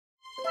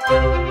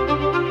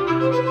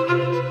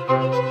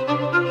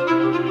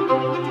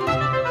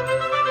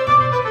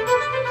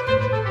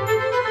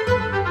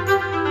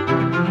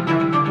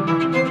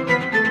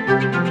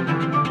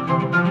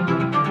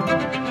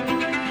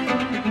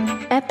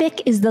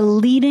is the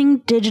leading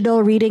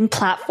digital reading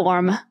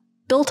platform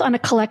built on a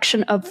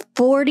collection of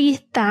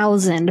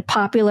 40,000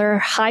 popular,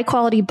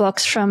 high-quality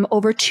books from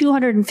over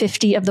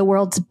 250 of the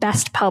world's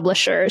best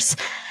publishers.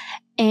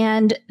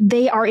 And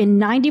they are in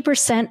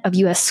 90% of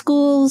U.S.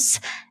 schools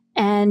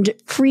and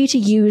free to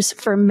use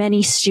for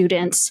many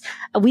students.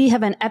 We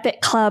have an Epic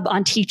Club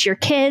on Teach Your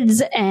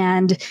Kids,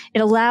 and it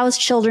allows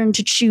children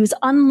to choose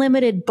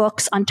unlimited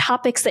books on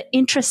topics that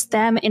interest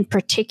them in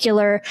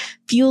particular,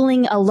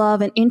 fueling a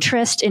love and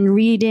interest in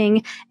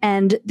reading.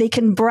 And they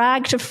can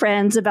brag to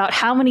friends about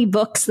how many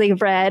books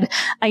they've read.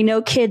 I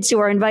know kids who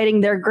are inviting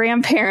their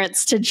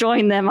grandparents to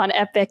join them on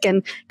Epic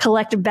and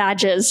collect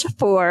badges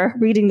for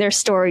reading their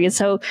stories.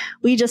 So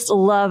we just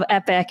love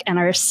Epic and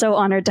are so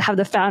honored to have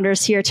the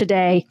founders here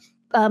today.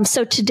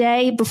 So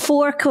today,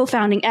 before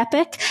co-founding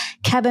Epic,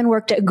 Kevin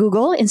worked at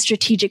Google in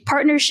strategic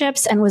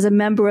partnerships and was a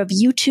member of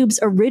YouTube's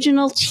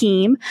original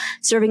team,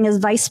 serving as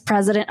vice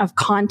president of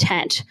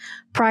content.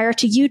 Prior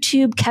to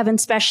YouTube, Kevin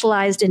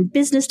specialized in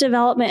business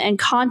development and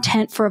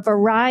content for a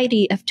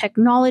variety of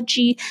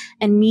technology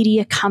and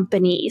media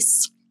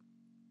companies.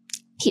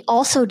 He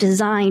also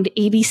designed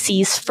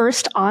ABC's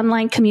first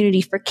online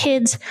community for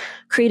kids,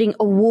 creating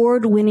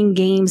award-winning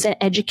games and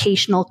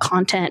educational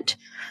content.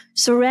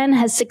 Suren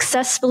has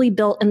successfully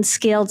built and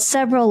scaled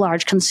several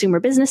large consumer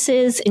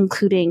businesses,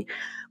 including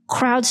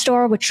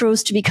CrowdStore, which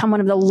rose to become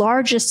one of the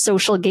largest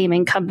social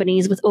gaming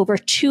companies with over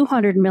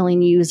 200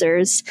 million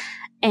users,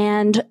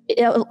 and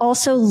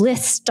also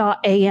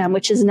Lists.am,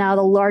 which is now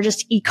the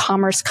largest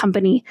e-commerce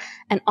company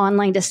and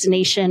online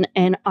destination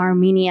in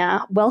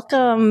Armenia.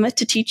 Welcome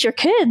to Teach Your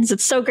Kids.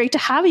 It's so great to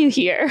have you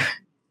here.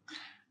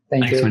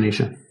 Thanks,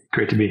 Manisha.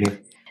 Great to be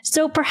here.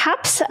 So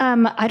perhaps,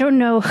 I don't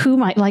know who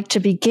might like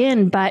to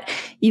begin, but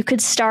you could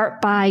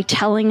start by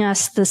telling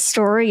us the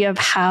story of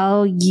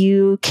how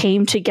you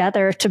came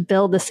together to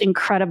build this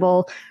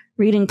incredible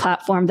reading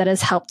platform that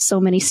has helped so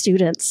many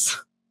students.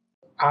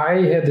 I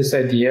had this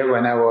idea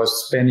when I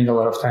was spending a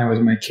lot of time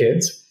with my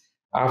kids.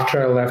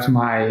 After I left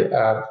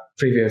my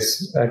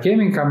previous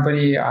gaming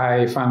company,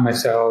 I found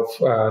myself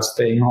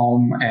staying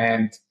home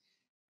and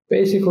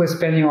basically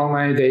spending all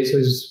my days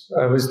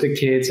with the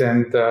kids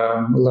and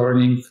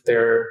learning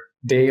their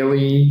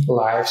daily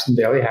lives and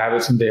daily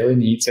habits and daily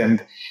needs.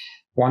 And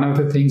one of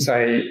the things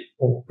I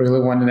really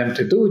wanted them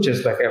to do,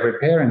 just like every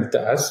parent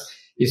does,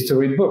 is to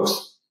read books.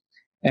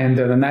 And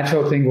the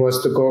natural thing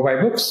was to go buy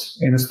books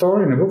in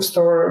a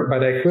bookstore.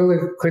 But I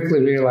quickly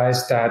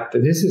realized that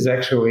this is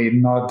actually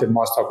not the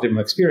most optimal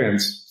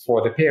experience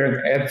for the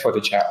parent and for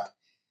the child,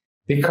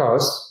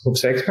 because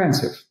books are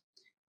expensive.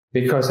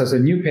 Because as a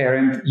new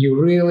parent,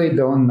 you really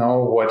don't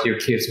know what your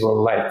kids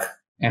will like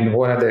and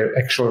what are the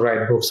actual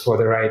right books for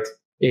the right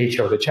age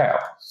of the child.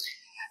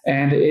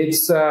 And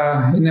it's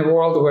in a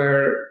world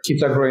where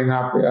kids are growing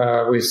up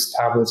with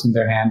tablets in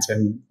their hands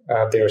and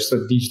they're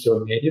so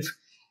digital native.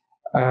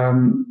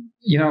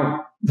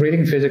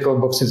 Reading physical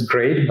books is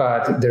great,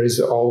 but there is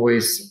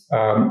always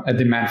a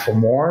demand for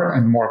more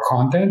and more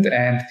content,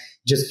 and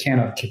just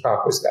cannot keep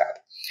up with that.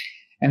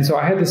 And so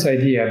I had this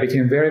idea. I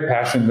became very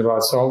passionate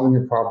about solving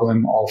the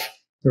problem of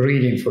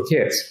reading for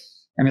kids.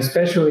 And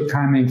especially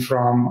coming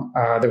from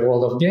the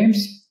world of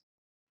games,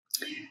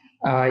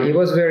 it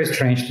was very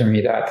strange to me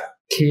that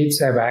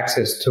kids have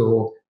access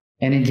to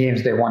any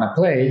games they want to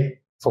play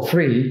for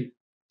free.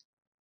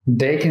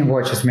 They can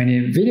watch as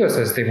many videos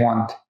as they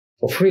want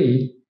for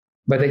free,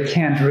 but they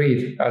can't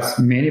read as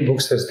many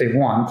books as they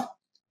want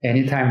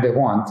anytime they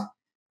want.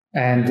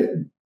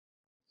 And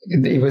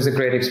it was a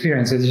great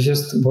experience. It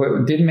just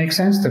didn't make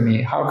sense to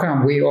me. How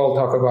come we all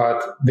talk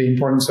about the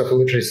importance of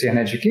literacy and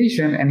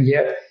education, and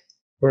yet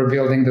we're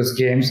building those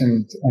games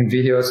and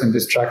videos and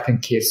distracting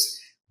kids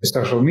with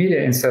social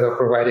media instead of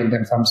providing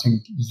them something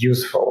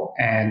useful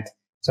and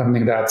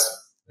something that's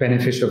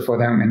beneficial for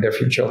them in their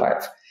future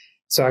life?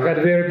 So I got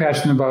very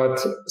passionate about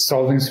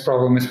solving this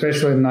problem,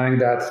 especially knowing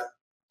that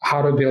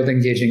how to build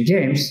engaging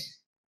games.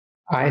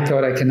 I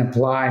thought I can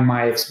apply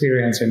my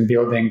experience in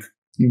building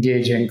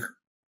engaging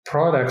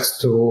products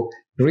to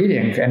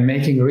reading and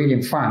making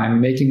reading fun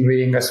and making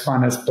reading as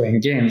fun as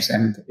playing games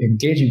and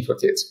engaging for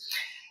kids.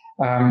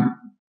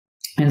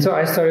 And so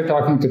I started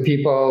talking to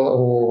people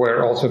who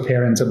were also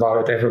parents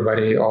about it.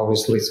 Everybody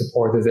obviously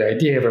supported the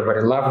idea.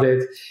 Everybody loved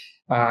it.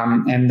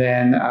 And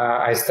then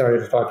I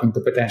started talking to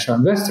potential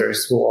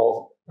investors who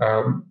all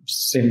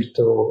seemed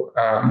to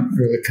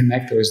really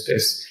connect with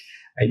this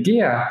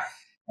idea.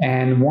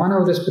 And one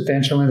of these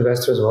potential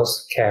investors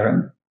was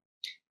Kevin.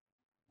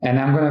 And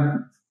I'm going to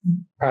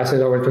pass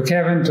it over to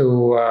Kevin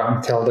to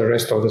tell the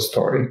rest of the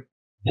story.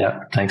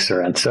 Yeah, thanks,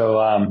 Suren.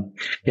 So,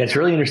 it's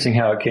really interesting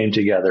how it came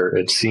together.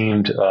 It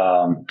seemed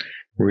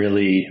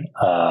really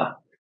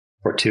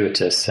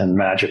fortuitous and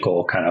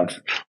magical kind of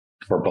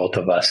for both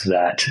of us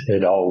that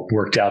it all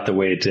worked out the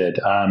way it did.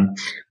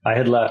 I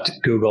had left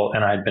Google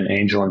and I'd been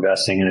angel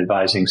investing and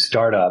advising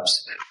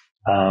startups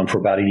for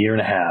about a year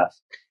and a half.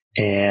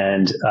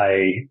 And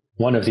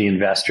one of the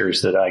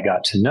investors that I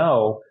got to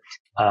know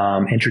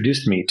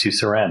introduced me to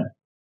Suren.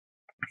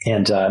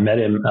 And I met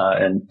him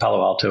in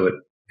Palo Alto at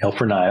El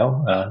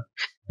Fornillo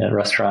at a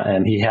restaurant,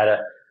 and he had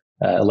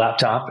a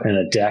laptop and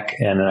a deck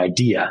and an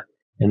idea.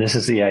 And this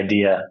is the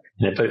idea.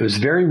 And it was a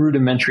very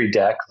rudimentary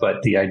deck,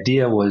 but the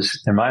idea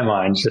was, in my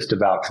mind, just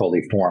about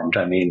fully formed.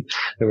 I mean,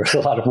 there was a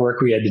lot of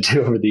work we had to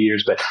do over the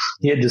years, but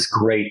he had this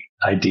great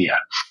idea.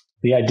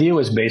 The idea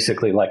was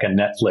basically like a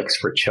Netflix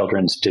for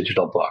children's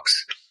digital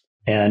books.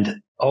 And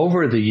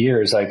over the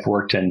years, I've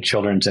worked in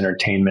children's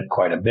entertainment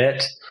quite a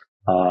bit,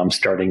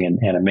 starting in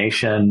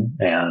animation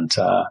and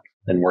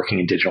then working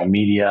in digital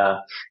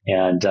media.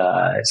 And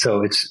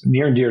so it's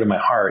near and dear to my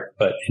heart.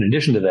 But in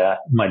addition to that,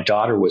 my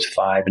daughter was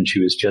 5 and she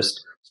was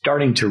just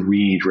starting to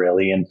read,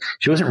 really. And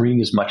she wasn't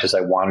reading as much as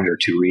I wanted her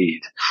to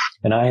read.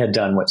 And I had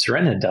done what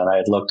Suren had done. I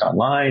had looked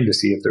online to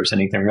see if there was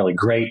anything really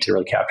great to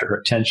really capture her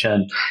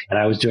attention. And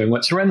I was doing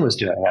what Suren was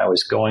doing. I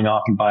was going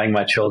off and buying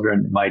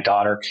my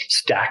daughter,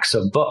 stacks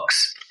of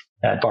books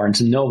at Barnes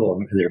and Noble.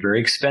 They're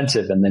very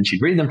expensive. And then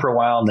she'd read them for a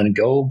while and then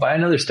go buy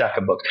another stack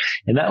of books.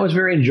 And that was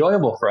very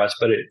enjoyable for us.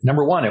 But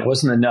number one, it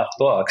wasn't enough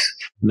books.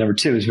 Number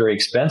two, it was very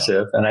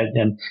expensive.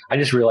 And I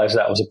just realized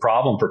that was a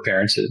problem for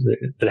parents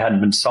that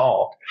hadn't been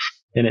solved.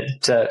 And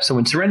so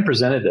when Suren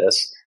presented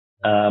this,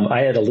 I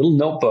had a little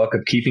notebook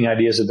of keeping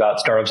ideas about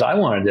startups I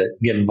wanted to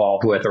get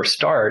involved with or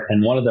start.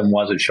 And one of them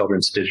was a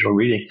children's digital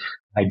reading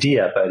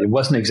idea, but it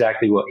wasn't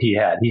exactly what he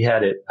had. He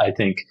had it, I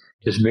think,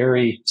 just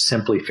very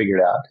simply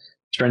figured out.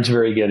 Suren's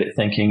very good at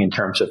thinking in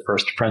terms of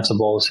first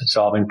principles,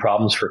 solving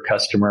problems for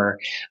customer,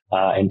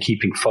 and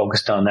keeping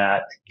focused on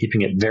that,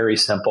 keeping it very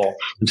simple.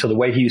 And so the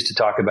way he used to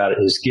talk about it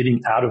is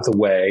getting out of the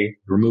way,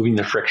 removing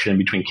the friction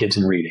between kids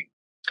and reading.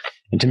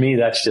 And to me,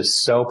 that's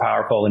just so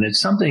powerful. And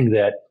it's something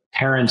that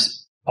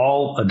parents,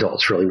 all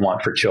adults really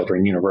want for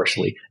children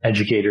universally,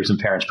 educators and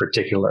parents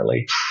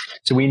particularly.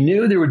 So we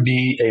knew there would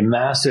be a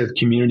massive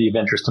community of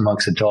interest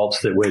amongst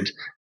adults that would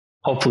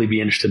hopefully be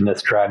interested in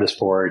this, drive us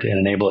forward, and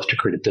enable us to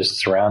create a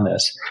business around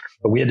this.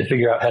 But we had to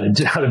figure out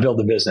how to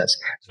build a business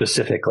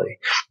specifically.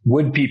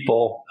 Would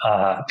people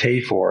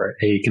pay for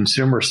a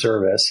consumer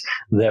service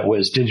that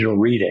was digital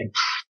reading?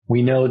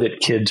 We know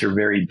that kids are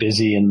very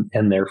busy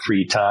in their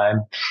free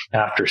time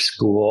after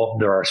school.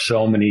 There are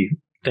so many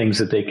things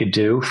that they could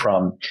do,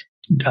 from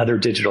other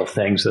digital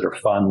things that are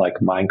fun like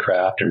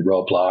Minecraft and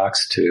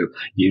Roblox to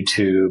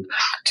YouTube,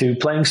 to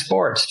playing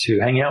sports, to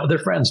hanging out with their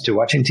friends, to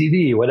watching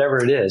TV, whatever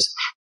it is,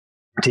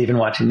 to even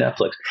watching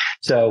Netflix.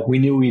 So we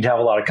knew we'd have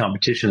a lot of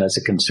competition as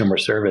a consumer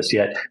service,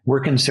 yet we're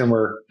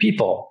consumer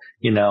people.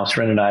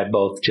 Suren and I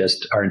both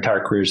our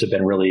entire careers have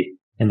been really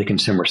in the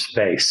consumer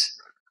space.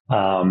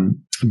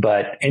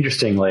 But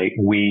interestingly,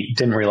 we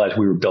didn't realize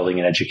we were building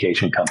an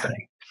education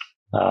company.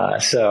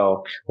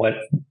 So what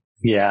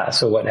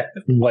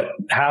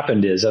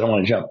happened is, I don't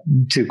want to jump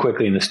too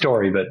quickly in the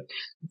story, but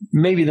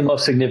maybe the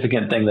most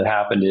significant thing that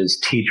happened is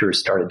teachers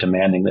started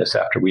demanding this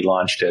after we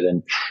launched it,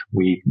 and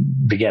we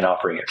began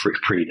offering it for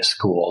free to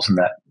schools, and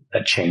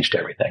that changed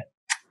everything.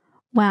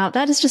 Wow,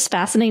 that is just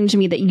fascinating to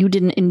me that you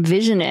didn't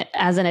envision it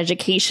as an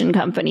education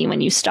company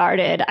when you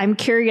started. I'm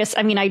curious.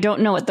 I mean, I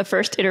don't know what the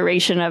first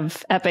iteration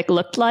of Epic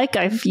looked like.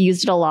 I've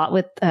used it a lot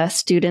with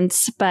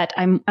students, but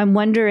I'm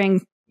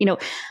wondering,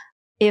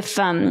 if,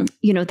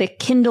 the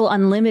Kindle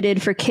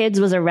Unlimited for kids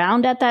was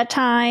around at that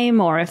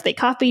time, or if they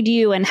copied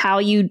you, and how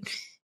you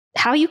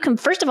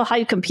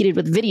competed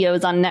with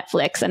videos on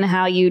Netflix, and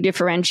how you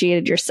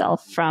differentiated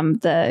yourself from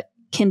the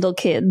Kindle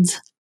Kids.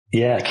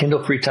 Yeah,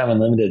 Kindle Free Time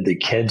Unlimited, the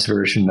kids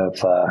version of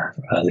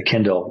the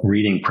Kindle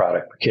reading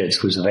product for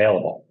kids, was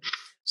available.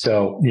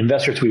 So the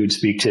investors we would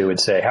speak to would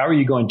say, how are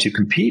you going to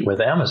compete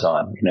with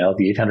Amazon,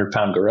 the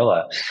 800-pound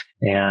gorilla?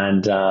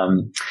 And,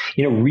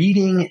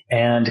 reading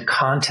and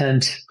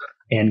content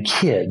and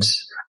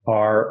kids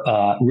are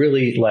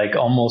really like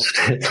almost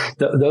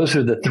those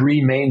are the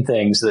three main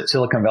things that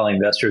Silicon Valley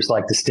investors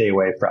like to stay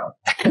away from.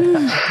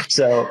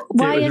 So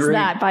why is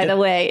that, by the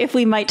way, if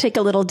we might take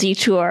a little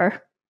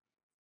detour?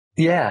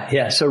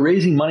 Yeah. So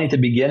raising money at the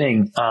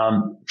beginning,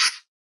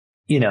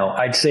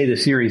 I'd say the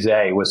Series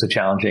A was the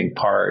challenging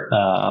part.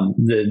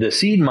 The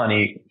seed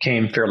money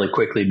came fairly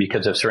quickly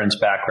because of Suren's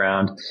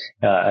background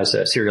as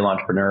a serial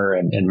entrepreneur,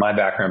 and my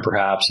background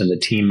perhaps, and the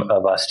team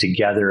of us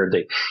together.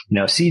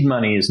 Seed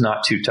money is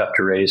not too tough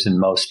to raise in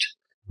most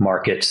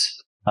markets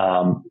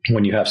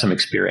when you have some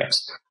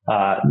experience.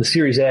 The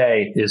Series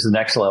A is the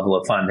next level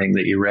of funding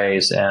that you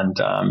raise, and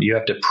you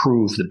have to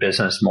prove the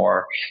business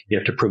more. You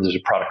have to prove there's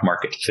a product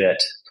market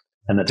fit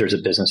and that there's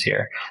a business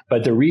here.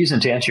 But the reason,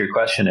 to answer your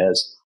question,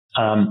 is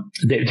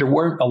there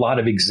weren't a lot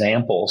of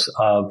examples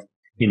of,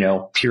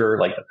 pure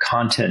like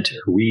content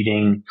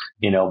reading,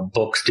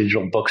 books,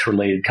 digital books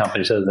related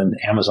companies other than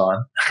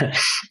Amazon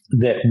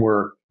that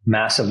were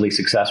massively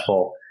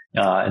successful.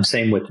 And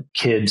same with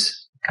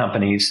kids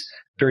companies,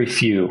 very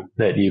few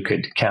that you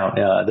could count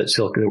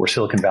that were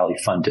Silicon Valley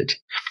funded.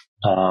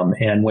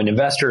 And when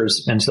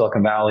investors in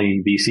Silicon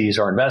Valley, VCs,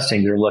 are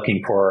investing, they're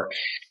looking for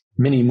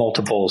many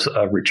multiples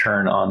of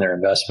return on their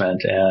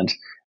investment, and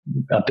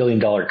 $1 billion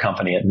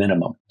company at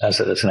minimum as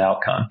an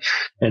outcome.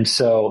 And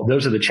so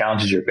those are the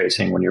challenges you're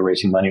facing when you're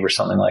raising money for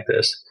something like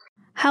this.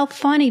 How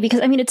funny,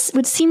 because it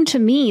would seem to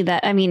me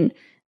that,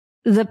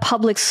 the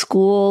public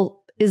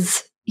school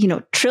is,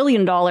 $1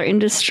 trillion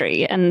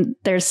industry, and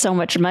there's so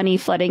much money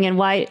flooding in.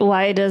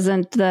 Why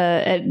doesn't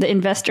the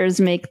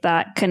investors make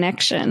that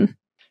connection?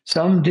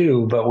 Some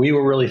do, but we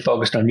were really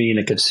focused on being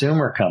a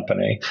consumer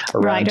company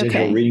around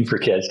digital reading for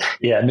kids.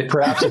 Yeah,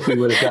 perhaps if we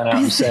would have gone out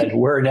and said,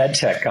 we're an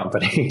EdTech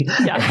company,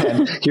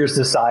 and here's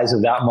the size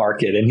of that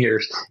market, and here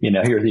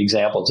are the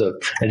examples of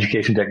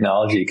education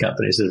technology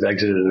companies that have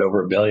exited at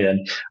over $1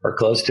 billion or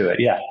close to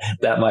it. Yeah,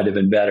 that might have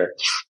been better.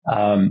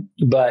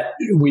 But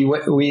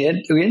we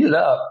ended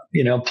up,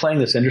 playing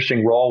this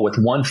interesting role with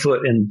one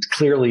foot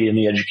clearly in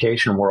the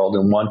education world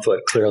and one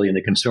foot clearly in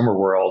the consumer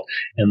world,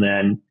 and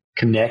then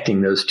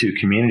connecting those two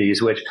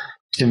communities, which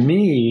to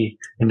me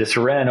and to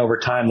Suren over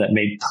time, that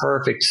made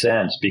perfect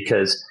sense,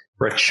 because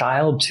for a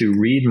child to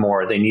read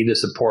more, they need the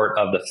support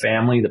of the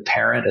family, the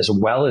parent, as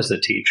well as the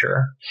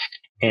teacher.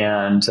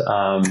 And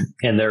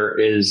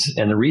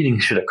the reading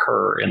should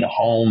occur in the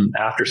home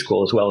after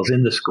school as well as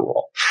in the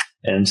school.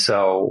 And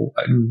so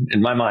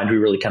in my mind, we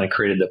really kind of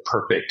created the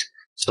perfect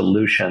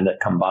solution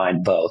that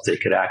combined both. They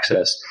could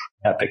access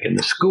EPIC in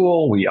the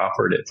school. We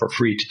offered it for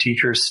free to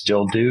teachers,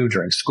 still do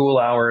during school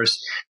hours.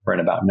 We're in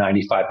about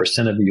 95%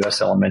 of the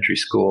U.S. elementary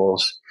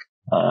schools,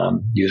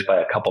 used by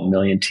a couple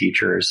million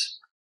teachers.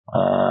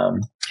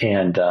 And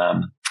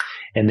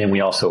then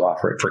we also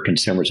offer it for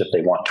consumers if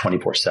they want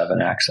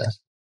 24/7 access.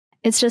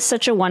 It's just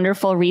such a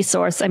wonderful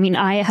resource. I mean,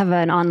 I have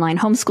an online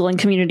homeschooling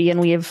community, and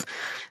we have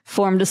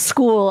formed a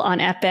school on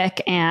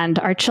EPIC, and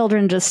our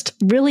children just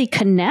really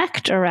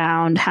connect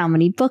around how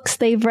many books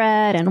they've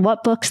read and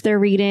what books they're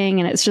reading.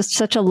 And it's just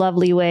such a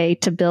lovely way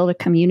to build a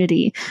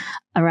community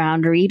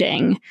around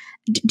reading.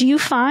 Do you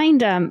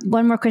find,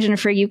 one more question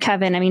for you,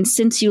 Kevin, I mean,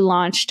 since you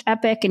launched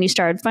EPIC and you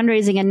started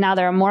fundraising, and now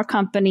there are more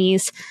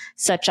companies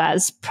such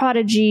as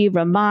Prodigy,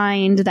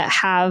 Remind, that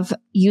have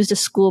used a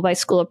school by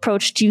school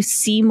approach, do you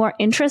see more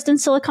interest in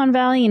Silicon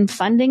Valley in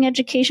funding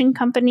education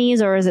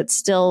companies, or is it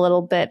still a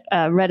little bit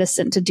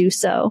reticent to do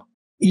so?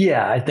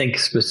 Yeah, I think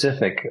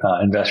specific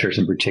investors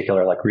in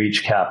particular, like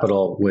Reach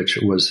Capital, which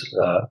was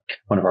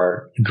one of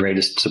our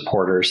greatest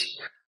supporters,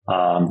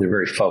 they're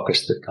very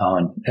focused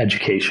on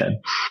education.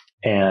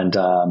 And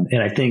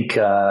I think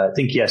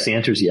yes, the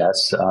answer is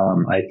yes.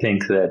 I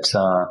think that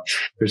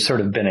there's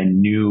sort of been a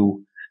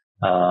new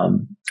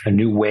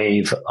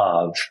wave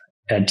of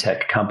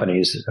EdTech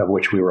companies, of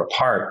which we were a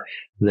part,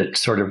 that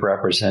sort of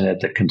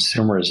represented the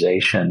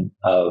consumerization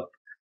of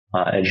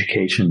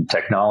education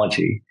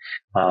technology,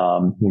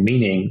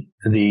 meaning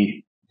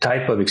the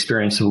type of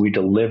experience that we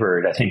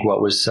delivered. I think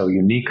what was so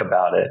unique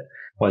about it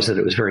was that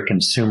it was very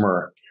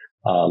consumer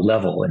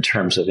level in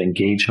terms of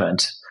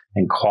engagement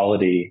and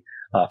quality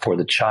for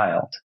the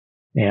child.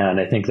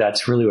 And I think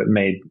that's really what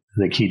made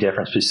the key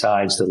difference.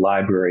 Besides the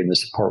library and the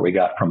support we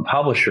got from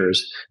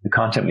publishers, the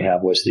content we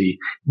have was the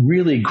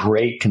really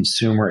great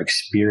consumer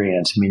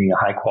experience, meaning a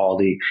high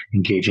quality,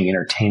 engaging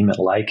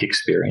entertainment-like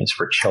experience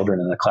for children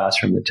in the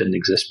classroom that didn't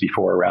exist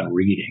before around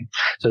reading.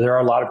 So there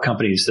are a lot of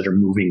companies that are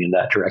moving in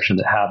that direction,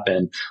 that have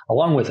been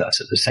along with us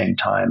at the same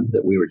time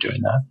that we were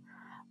doing that.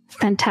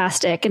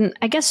 Fantastic. And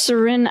I guess,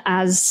 Suren,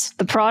 as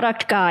the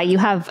product guy, you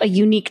have a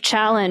unique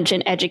challenge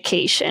in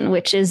education,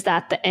 which is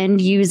that the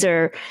end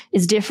user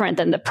is different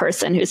than the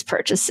person who's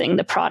purchasing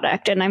the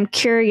product. And I'm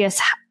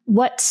curious,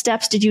 what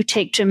steps did you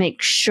take to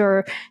make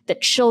sure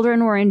that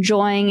children were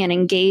enjoying and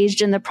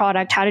engaged in the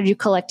product? How did you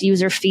collect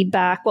user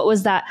feedback? What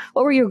was that?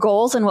 What were your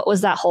goals, and what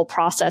was that whole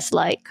process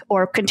like,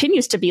 or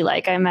continues to be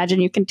like? I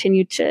imagine you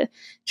continue to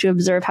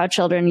observe how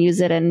children use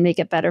it and make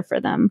it better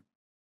for them.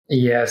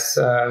 Yes.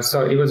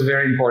 So it was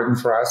very important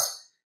for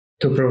us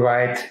to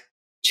provide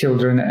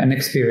children an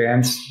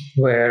experience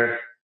where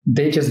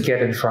they just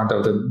get in front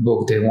of the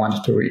book they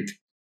want to read.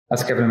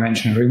 As Kevin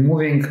mentioned,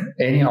 removing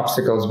any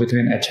obstacles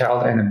between a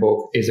child and a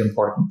book is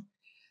important.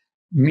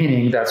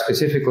 Meaning that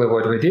specifically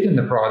what we did in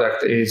the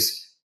product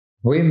is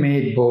we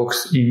made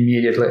books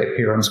immediately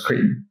appear on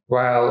screen.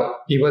 While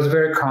it was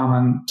very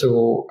common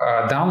to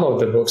download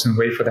the books and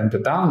wait for them to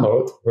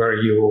download, where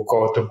you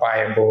go to buy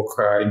a book,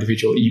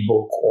 individual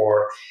ebook,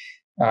 or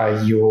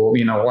you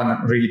want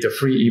to read a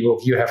free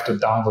ebook, you have to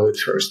download it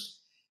first.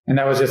 And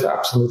that was just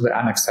absolutely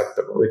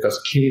unacceptable,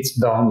 because kids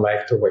don't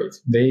like to wait.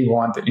 They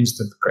want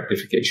instant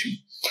gratification.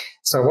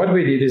 So what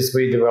we did is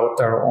we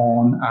developed our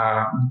own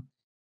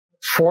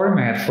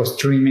format for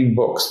streaming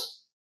books,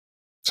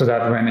 so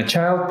that when a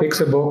child picks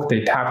a book,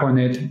 they tap on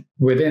it,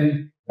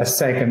 within a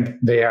second,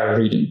 they are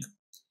reading.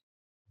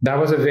 That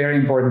was a very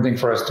important thing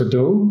for us to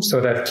do,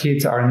 so that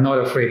kids are not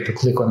afraid to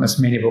click on as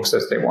many books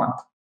as they want.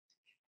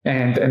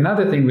 And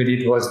another thing we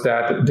did was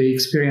that the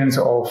experience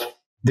of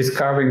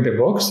discovering the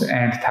books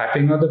and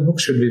tapping on the book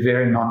should be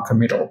very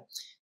non-committal.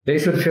 They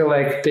should feel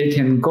like they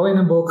can go in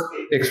a book,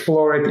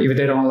 explore it. If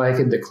they don't like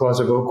it, they close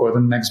the book or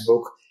the next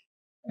book,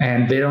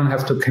 and they don't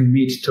have to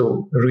commit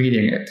to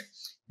reading it.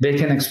 They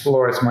can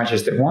explore as much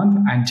as they want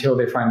until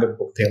they find the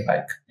book they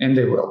like, and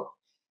they will.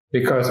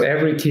 Because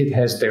every kid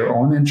has their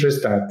own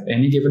interest at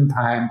any given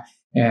time,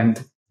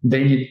 and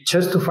they need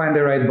just to find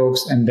the right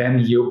books, and then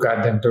you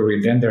got them to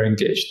read. Then they're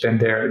engaged. Then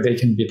they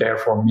can be there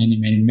for many,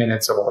 many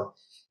minutes or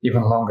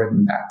even longer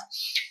than that.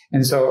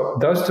 And so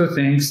those two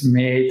things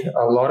made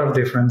a lot of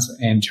difference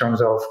in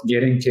terms of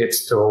getting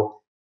kids to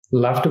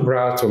love to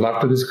browse, to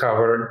love to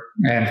discover,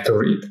 and to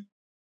read.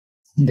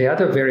 The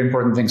other very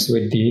important things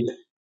we did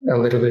a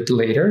little bit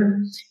later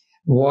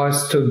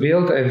was to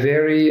build a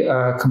very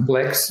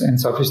complex and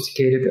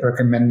sophisticated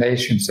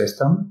recommendation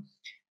system,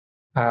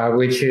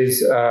 which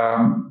is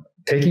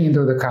taking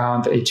into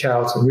account a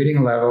child's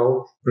reading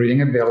level,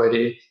 reading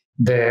ability,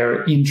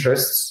 their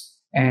interests,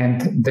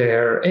 and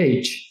their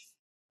age,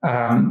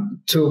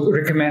 to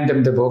recommend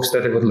them the books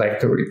that they would like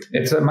to read.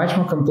 It's a much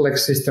more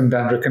complex system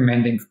than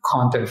recommending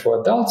content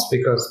for adults,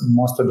 because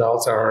most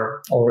adults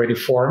are already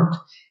formed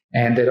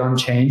and they don't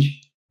change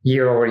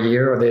year over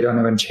year, or they don't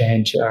even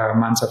change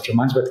months after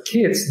months. But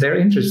kids, their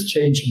interests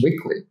change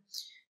weekly.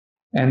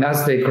 And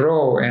as they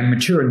grow and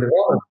mature and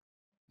develop,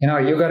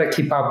 you got to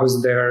keep up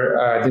with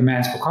their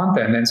demands for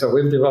content. And so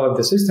we've developed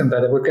a system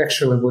that we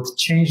actually would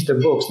change the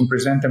books and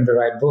present them the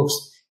right books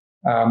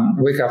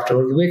week after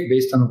week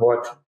based on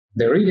what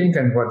they're reading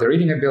and what their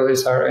reading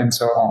abilities are and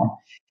so on.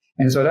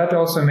 And so that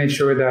also makes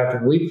sure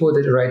that we put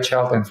the right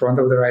child in front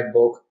of the right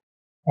book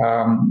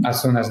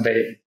as soon as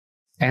they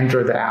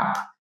enter the app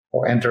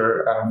or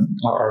enter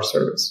our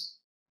service.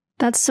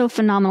 That's so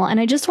phenomenal. And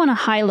I just want to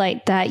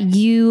highlight that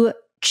you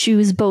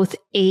choose both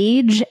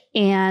age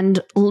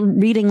and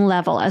reading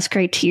level as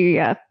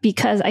criteria,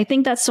 because I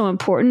think that's so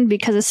important,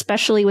 because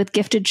especially with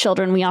gifted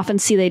children, we often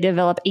see they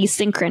develop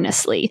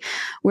asynchronously,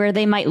 where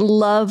they might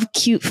love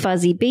cute,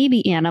 fuzzy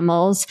baby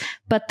animals,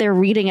 but they're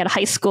reading at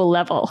high school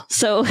level.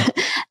 So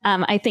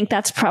I think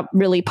that's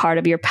really part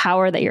of your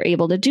power, that you're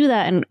able to do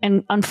that,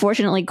 and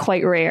unfortunately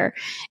quite rare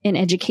in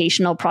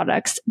educational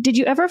products. Did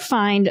you ever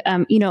find,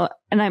 and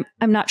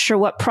I'm not sure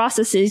what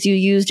processes you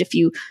used, if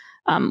you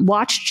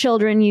watched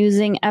children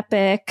using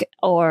EdTech,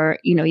 or,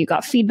 you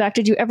got feedback.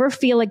 Did you ever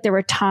feel like there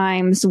were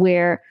times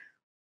where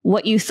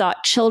what you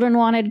thought children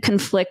wanted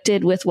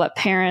conflicted with what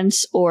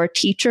parents or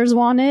teachers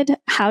wanted?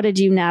 How did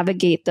you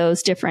navigate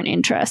those different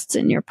interests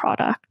in your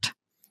product?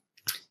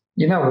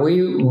 We went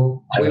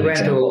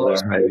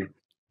to...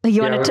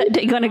 You want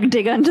to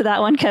dig into that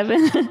one,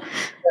 Kevin?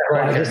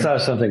 Well, I just thought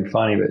of something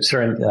funny, but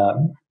Suren,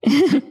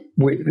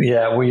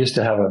 we used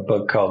to have a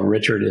book called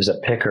Richard is a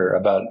Picker,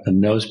 about a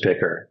nose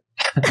picker.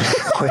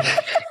 Which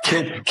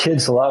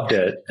kids loved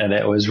it, and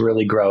it was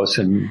really gross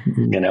and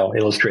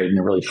illustrated in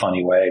a really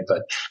funny way.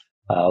 But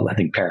I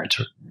think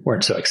parents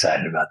weren't so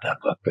excited about that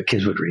book. But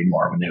kids would read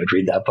more when they would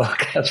read that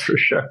book. That's for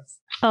sure.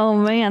 Oh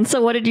man!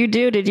 So what did you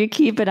do? Did you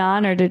keep it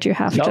on, or did you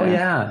have to? Oh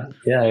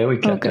yeah, we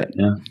kept it.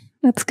 Yeah.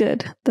 That's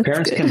good.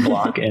 Parents can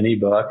block any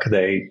book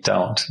they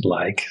don't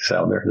like.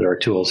 So there are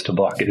tools to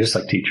block it, just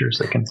like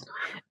teachers. They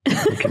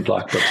can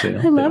block books. I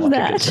love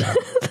that.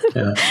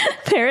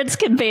 Parents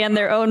can ban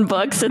their own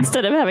books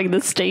instead of having the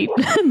state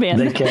ban.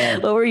 They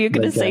can. What were you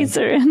going to say,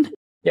 Suren?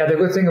 Yeah, the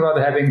good thing about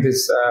having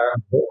this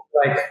book,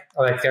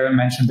 like Kevin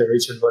mentioned, the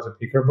Richard was a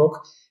Picker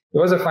book. It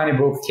was a funny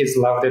book. Kids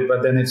loved it,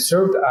 but then it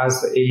served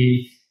as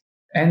a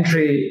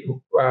entry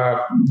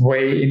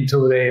way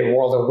into the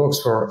world of books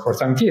for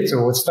some kids. So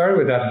we would start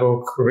with that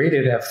book, read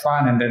it, have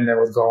fun, and then they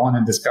would go on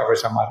and discover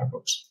some other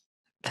books.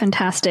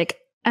 Fantastic.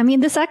 I mean,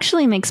 this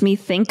actually makes me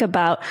think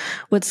about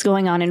what's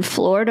going on in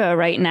Florida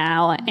right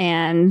now.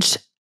 And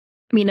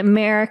I mean,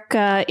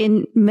 America,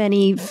 in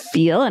many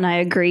feel, and I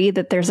agree,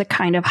 that there's a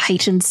kind of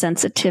heightened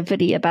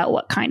sensitivity about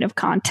what kind of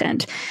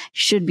content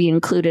should be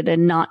included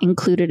and not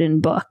included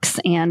in books.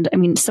 And I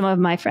mean, some of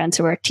my friends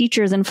who are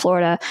teachers in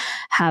Florida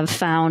have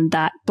found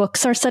that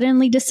books are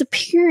suddenly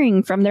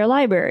disappearing from their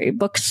library,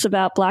 books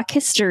about Black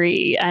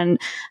history. And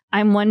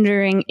I'm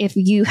wondering if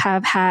you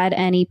have had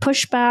any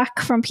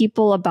pushback from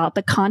people about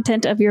the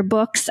content of your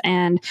books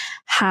and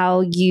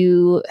how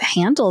you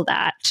handle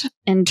that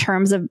in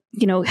terms of,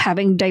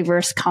 having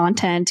diverse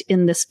content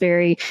in this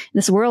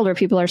world where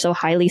people are so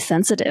highly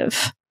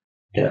sensitive.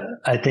 Yeah,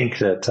 I think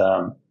that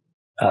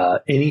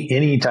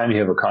any time you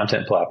have a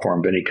content platform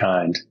of any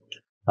kind,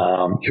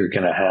 you're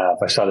going to have,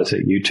 I saw this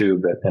at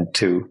YouTube and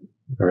to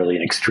really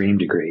an extreme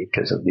degree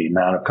because of the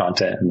amount of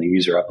content and the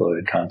user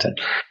uploaded content.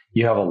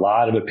 You have a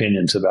lot of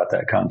opinions about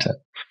that content.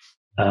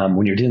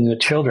 When you're dealing with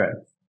children,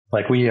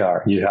 like we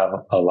are, you have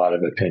a lot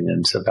of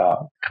opinions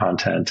about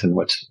content and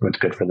what's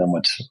good for them,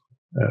 what's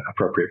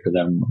appropriate for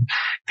them.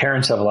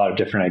 Parents have a lot of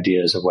different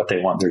ideas of what they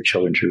want their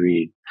children to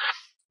read.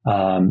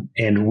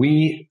 And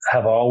we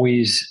have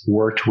always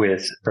worked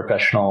with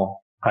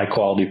professional, high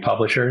quality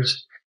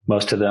publishers.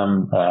 Most of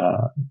them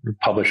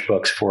publish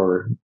books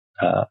for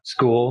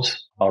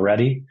schools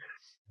already.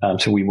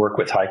 So we work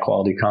with high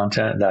quality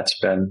content. That's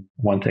been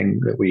one thing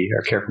that we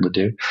are careful to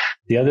do.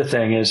 The other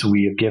thing is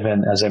we have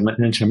given, as I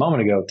mentioned a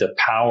moment ago, the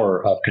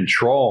power of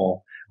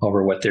control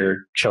over what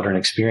their children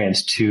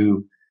experience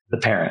to the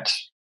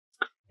parents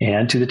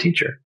and to the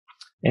teacher.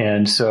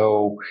 And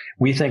so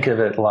we think of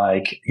it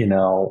like,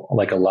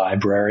 like a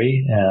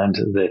library, and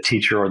the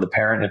teacher or the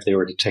parent, if they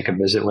were to take a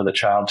visit with a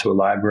child to a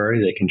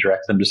library, they can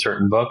direct them to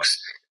certain books.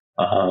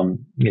 They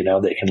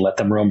can let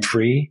them roam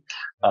free.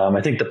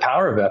 I think the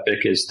power of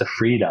EdTech is the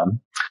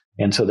freedom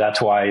And so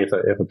that's why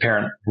if a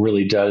parent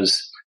really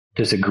does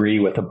disagree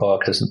with a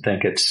book, doesn't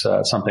think it's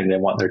something they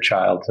want their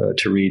child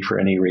to read for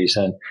any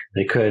reason,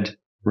 they could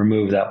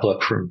remove that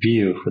book from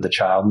view for the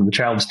child, and the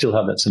child would still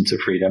have that sense of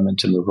freedom and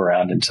to move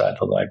around inside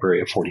the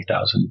library of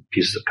 40,000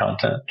 pieces of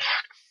content.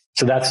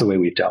 So that's the way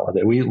we've dealt with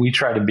it. We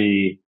try to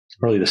be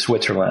really the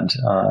Switzerland,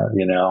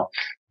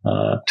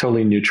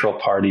 totally neutral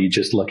party,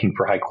 just looking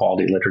for high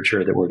quality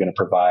literature that we're going to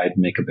provide and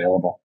make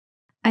available.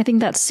 I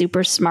think that's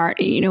super smart.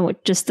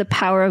 Just the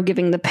power of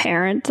giving the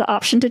parent the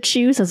option to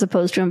choose as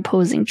opposed to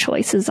imposing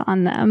choices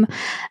on them.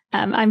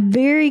 I'm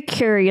very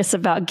curious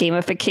about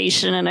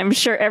gamification, and I'm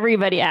sure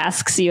everybody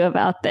asks you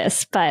about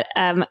this, but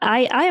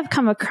I have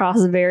come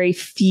across very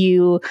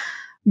few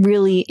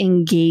really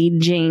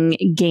engaging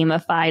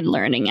gamified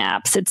learning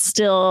apps. It's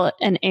still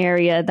an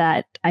area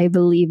that I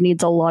believe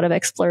needs a lot of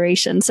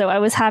exploration. So I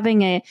was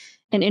having an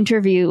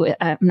interview.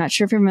 I'm not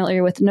sure if you're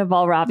familiar with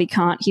Naval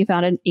Ravikant. He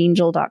founded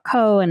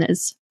Angel.co and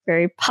is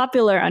very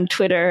popular on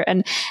Twitter.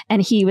 And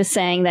he was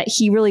saying that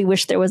he really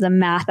wished there was a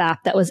math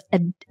app that was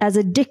as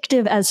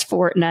addictive as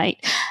Fortnite.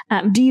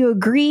 Do you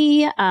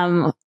agree?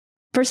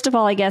 First of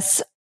all, I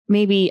guess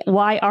maybe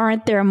why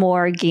aren't there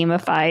more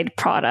gamified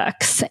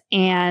products?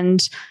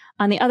 And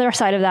on the other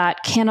side of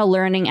that, can a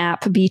learning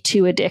app be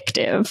too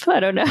addictive?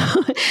 I don't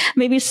know.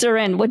 Maybe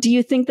Suren, what do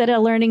you think that a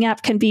learning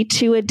app can be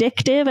too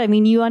addictive? I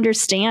mean, you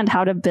understand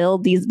how to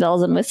build these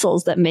bells and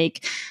whistles that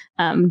make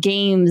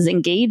games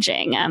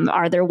engaging.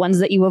 Are there ones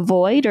that you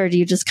avoid, or do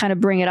you just kind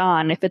of bring it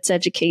on if it's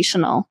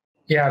educational?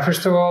 Yeah,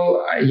 first of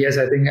all, yes,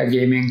 I think a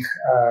gaming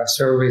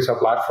service or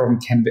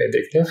platform can be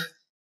addictive,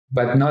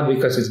 but not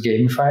because it's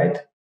gamified,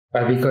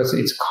 but because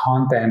its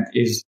content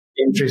is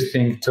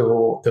interesting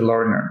to the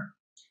learner.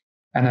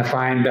 And I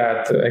find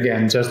that,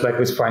 again, just like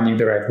with finding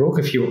the right book,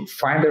 if you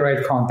find the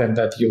right content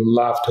that you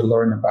love to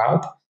learn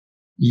about,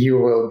 you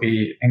will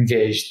be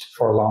engaged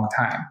for a long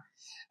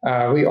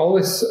time. We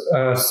always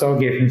saw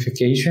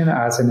gamification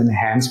as an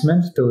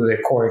enhancement to the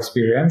core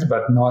experience,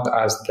 but not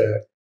as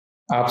the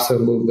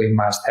absolutely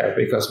must-have,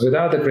 because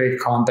without the great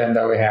content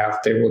that we have,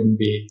 there wouldn't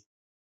be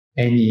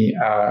any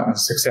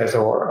success,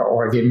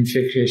 or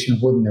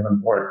gamification wouldn't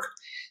even work.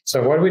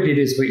 So what we did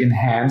is we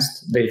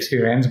enhanced the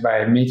experience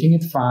by making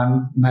it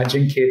fun,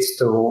 nudging kids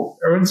to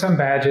earn some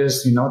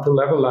badges, to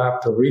level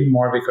up, to read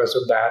more because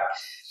of that.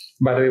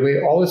 But we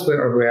always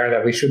were aware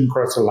that we shouldn't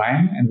cross a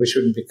line, and we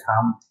shouldn't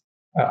become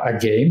a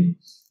game,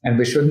 and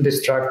we shouldn't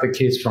distract the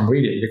kids from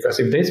reading, because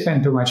if they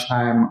spend too much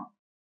time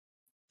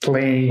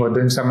playing or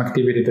doing some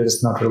activity that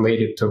is not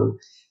related to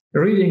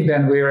reading,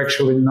 then we're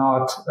actually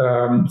not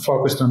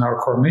focused on our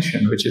core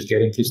mission, which is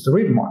getting kids to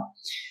read more.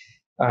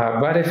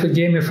 But if we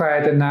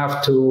gamify it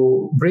enough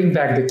to bring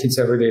back the kids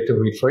every day to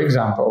read, for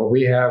example,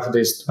 we have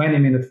this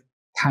 20-minute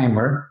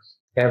timer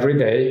every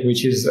day,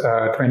 which is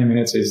 20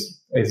 minutes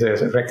is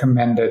a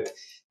recommended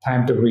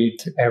time to read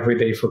every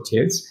day for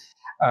kids.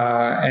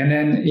 And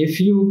then if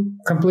you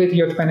complete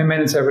your 20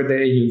 minutes every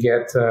day, you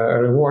get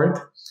a reward.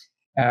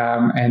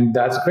 And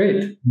that's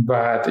great.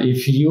 But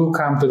if you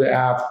come to the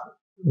app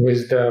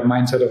with the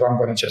mindset of, I'm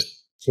going to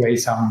just play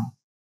some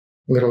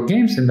little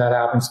games in that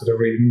app instead of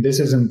reading, this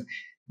isn't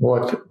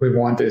what we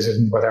want, this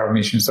isn't what our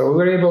mission. So we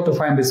were able to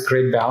find this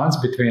great balance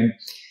between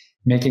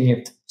making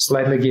it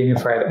slightly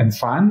gamified and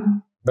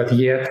fun, but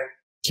yet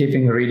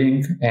keeping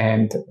reading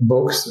and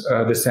books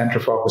the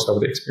central focus of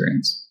the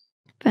experience.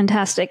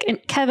 Fantastic.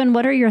 And Kevin,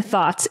 what are your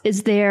thoughts?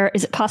 Is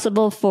it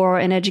possible for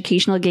an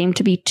educational game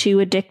to be too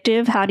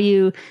addictive? How do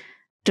you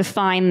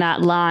define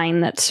that line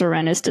that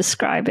Suren is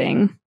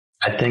describing?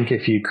 I think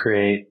if you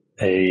create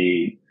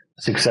a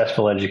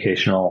successful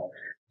educational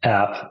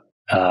app,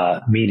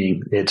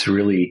 meaning it's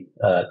really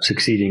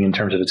succeeding in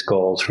terms of its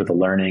goals for the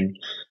learning,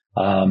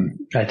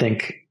 I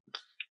think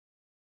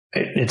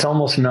it's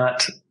almost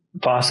not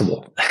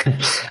possible.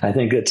 I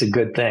think it's a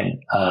good thing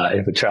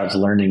if a child's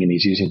learning and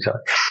he's using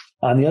something.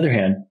 On the other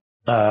hand,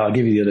 I'll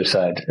give you the other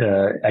side.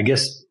 I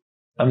guess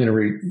I'm going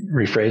to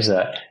rephrase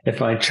that. If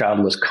my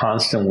child was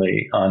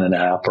constantly on an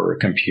app or a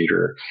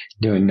computer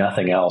doing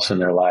nothing else in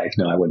their life,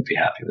 no, I wouldn't be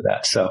happy with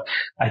that. So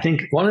I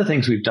think one of the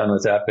things we've done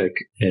with Epic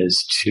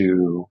is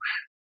to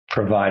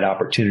provide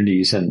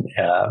opportunities and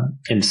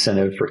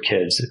incentive for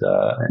kids,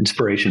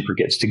 inspiration for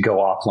kids to go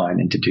offline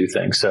and to do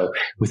things. So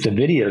with the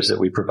videos that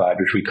we provide,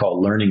 which we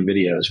call learning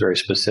videos very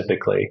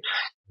specifically,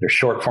 they're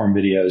short form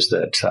videos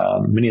that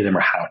many of them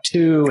are how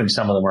to, and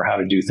some of them are how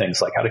to do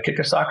things like how to kick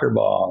a soccer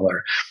ball,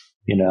 or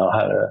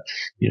how to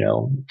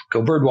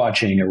go bird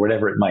watching, or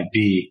whatever it might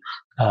be,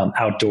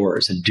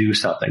 outdoors and do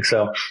something.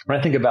 So when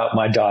I think about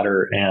my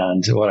daughter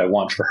and what I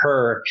want for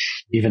her,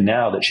 even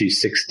now that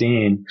she's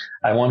 16,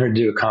 I want her to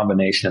do a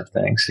combination of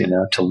things,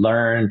 to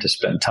learn, to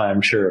spend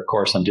time, sure, of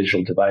course, on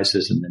digital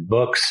devices, and then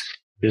books,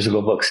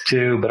 physical books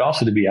too, but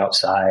also to be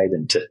outside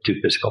and to do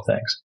physical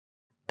things.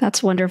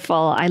 That's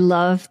wonderful. I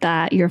love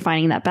that you're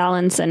finding that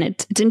balance. And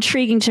it's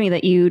intriguing to me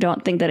that you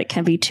don't think that it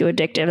can be too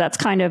addictive. That's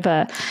kind of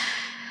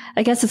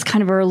I guess it's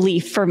kind of a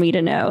relief for me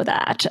to know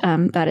that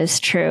that is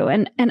true.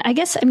 And I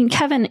guess, I mean,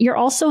 Kevin, you're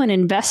also an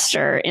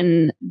investor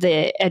in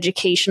the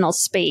educational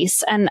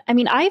space. And I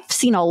mean, I've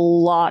seen a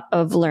lot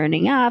of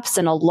learning apps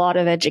and a lot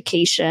of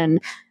education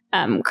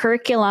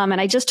curriculum. And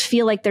I just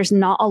feel like there's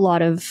not a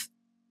lot of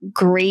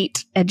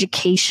great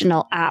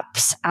educational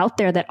apps out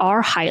there that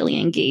are highly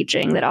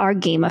engaging, that are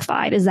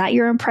gamified. Is that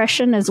your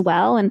impression as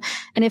well? And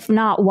if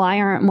not, why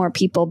aren't more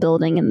people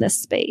building in this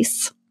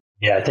space?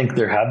 Yeah, I think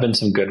there have been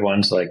some good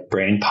ones like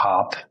Brain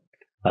Pop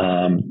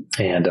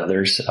and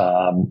others.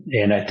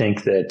 And I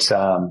think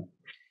that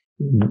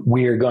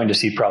we are going to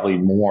see probably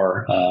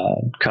more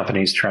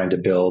companies trying to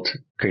build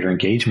greater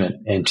engagement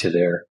into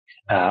their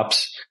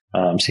apps,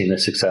 seeing the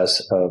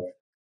success of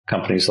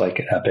companies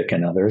like Epic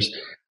and others.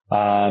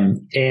 I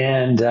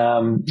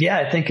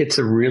think it's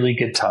a really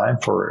good time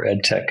for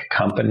EdTech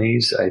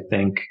companies. I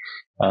think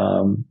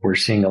we're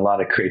seeing a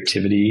lot of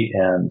creativity,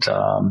 and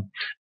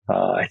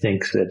I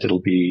think that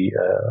it'll be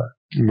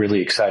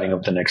really exciting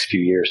over the next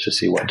few years to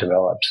see what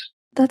develops.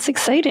 That's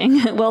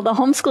exciting. Well, the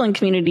homeschooling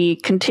community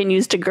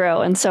continues to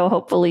grow, and so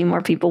hopefully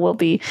more people will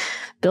be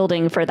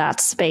building for that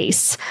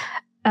space.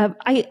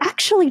 I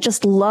actually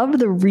just love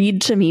the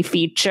read to me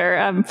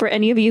feature. For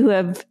any of you who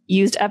have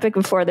used Epic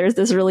before, there's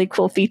this really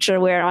cool feature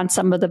where on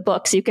some of the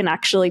books, you can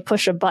actually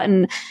push a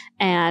button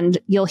and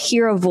you'll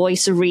hear a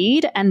voice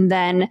read, and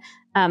then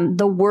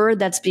the word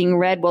that's being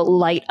read will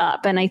light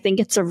up. And I think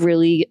it's a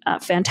really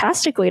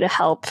fantastic way to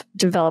help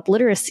develop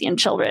literacy in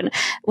children.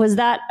 Was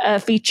that a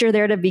feature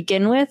there to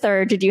begin with,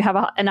 or did you have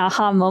an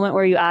aha moment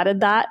where you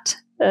added that?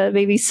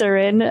 Maybe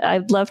Suren,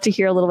 I'd love to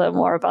hear a little bit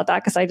more about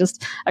that because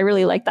I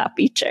really like that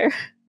feature.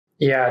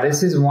 Yeah,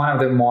 this is one of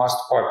the most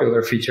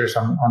popular features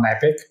on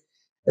Epic,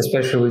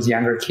 especially with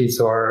younger kids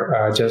who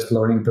are just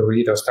learning to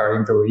read or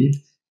starting to read.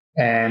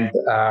 And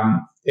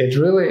it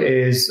really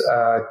is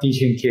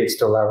teaching kids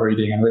to love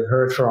reading. And we've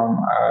heard from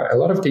a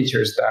lot of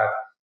teachers that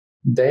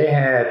they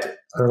had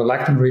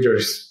reluctant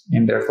readers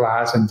in their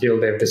class until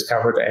they've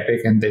discovered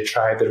Epic and they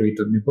tried to read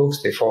the new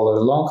books. They followed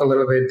along a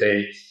little bit.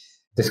 They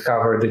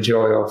discovered the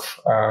joy of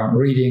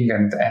reading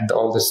and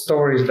all the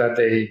stories that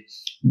they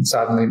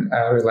suddenly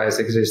realized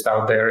exist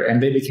out there.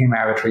 And they became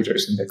avid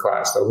readers in the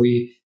class. So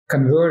we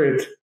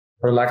converted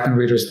reluctant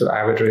readers to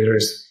avid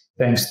readers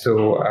thanks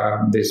to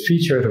this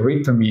feature, the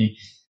Read to Me.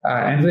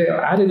 And we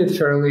added it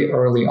fairly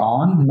early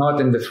on,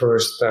 not in the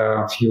first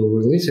few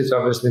releases,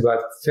 obviously, but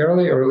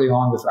fairly early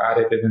on we've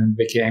added it and it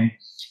became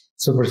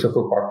super,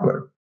 super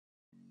popular.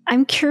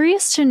 I'm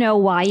curious to know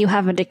why you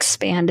haven't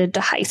expanded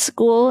to high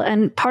school.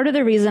 And part of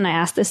the reason I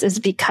ask this is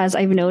because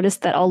I've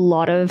noticed that a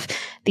lot of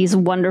these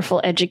wonderful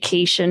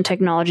education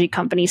technology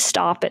companies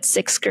stop at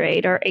 6th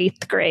grade or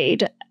 8th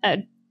grade.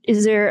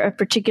 Is there a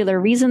particular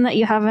reason that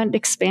you haven't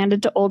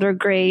expanded to older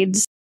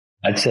grades?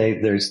 I'd say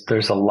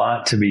there's a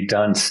lot to be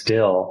done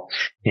still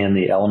in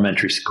the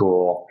elementary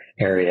school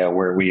area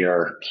where we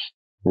are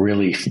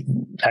really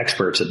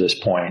experts at this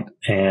point.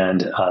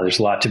 And there's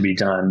a lot to be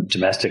done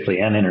domestically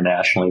and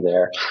internationally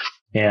there.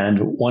 And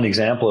one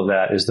example of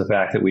that is the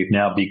fact that we've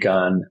now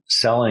begun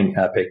selling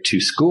Epic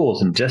to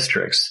schools and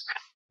districts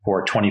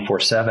for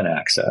 24/7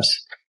 access.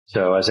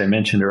 So as I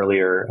mentioned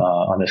earlier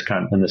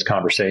in this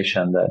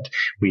conversation, that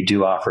we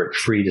do offer it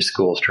free to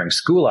schools during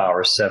school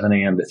hours, 7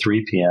 a.m. to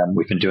 3 p.m.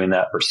 We've been doing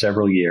that for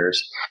several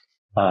years.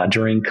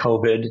 During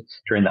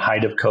the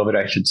height of COVID,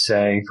 I should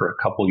say, for a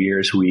couple of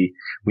years, we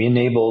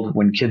enabled,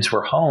 when kids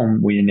were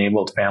home, we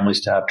enabled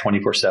families to have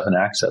 24/7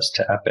 access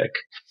to Epic.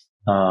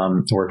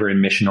 We're a very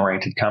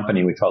mission-oriented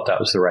company. We felt that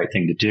was the right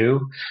thing to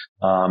do.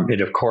 It,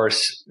 of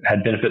course,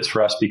 had benefits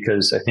for us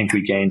because I think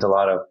we gained a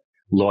lot of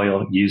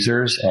loyal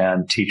users,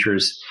 and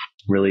teachers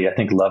really, I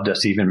think, loved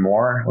us even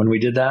more when we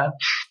did that.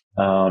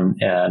 Our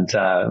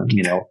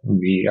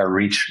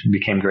reach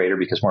became greater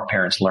because more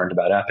parents learned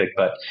about Epic.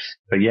 But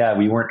yeah,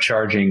 we weren't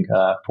charging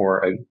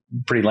for a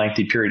pretty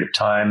lengthy period of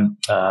time,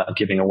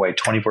 giving away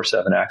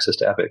 24/7 access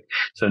to Epic.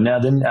 So now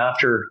then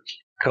after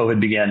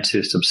COVID began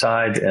to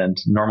subside and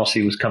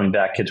normalcy was coming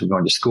back, kids were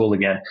going to school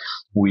again,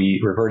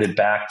 we reverted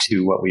back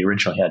to what we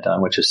originally had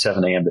done, which is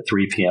 7 a.m. to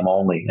 3 p.m.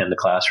 only in the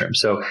classroom.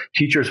 So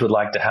teachers would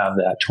like to have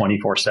that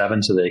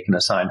 24/7 so they can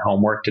assign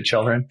homework to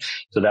children.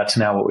 So that's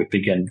now what we've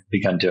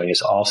begun doing,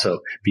 is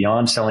also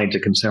beyond selling it to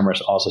consumers,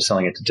 also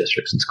selling it to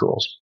districts and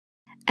schools.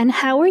 And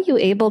how were you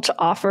able to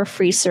offer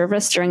free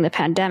service during the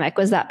pandemic?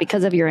 Was that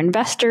because of your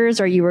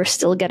investors, or you were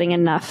still getting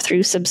enough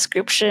through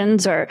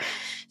subscriptions, or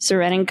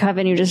Suren and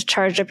Kevin, you just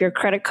charged up your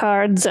credit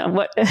cards?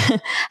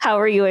 How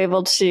were you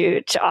able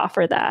to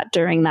offer that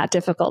during that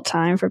difficult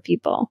time for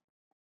people?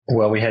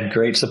 Well, we had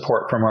great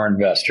support from our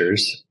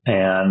investors,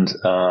 and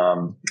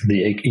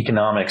the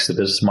economics, the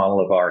business model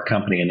of our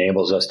company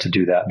enables us to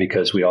do that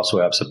because we also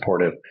have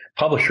supportive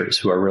publishers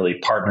who are really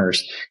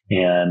partners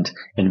and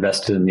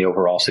invested in the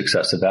overall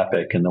success of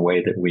Epic in the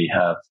way that we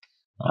have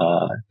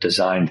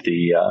designed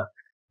the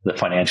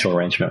financial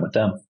arrangement with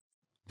them.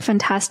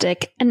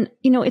 Fantastic. And,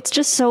 it's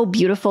just so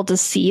beautiful to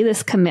see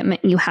this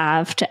commitment you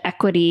have to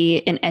equity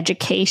in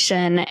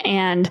education.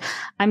 And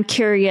I'm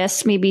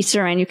curious, maybe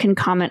Suren, you can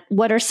comment,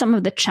 what are some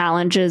of the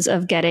challenges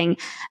of getting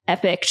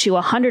EPIC to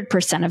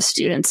 100% of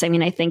students? I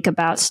mean, I think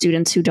about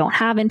students who don't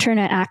have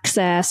internet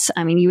access.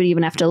 I mean, you would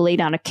even have to lay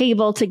down a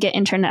cable to get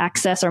internet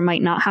access or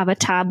might not have a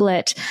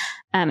tablet.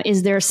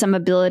 Is there some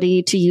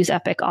ability to use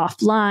EPIC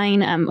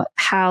offline?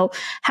 How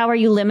are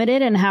you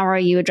limited and how are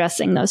you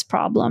addressing those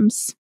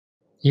problems?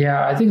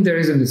 Yeah, I think there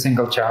isn't a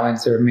single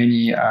challenge. There are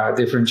many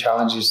different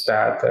challenges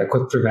that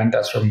could prevent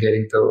us from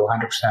getting to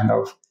 100%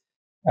 of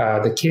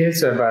the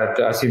kids. But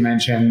as you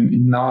mentioned,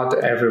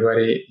 not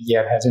everybody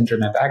yet has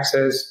internet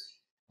access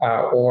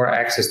or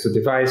access to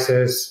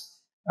devices.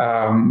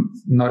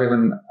 Not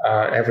even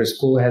every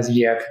school has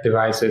yet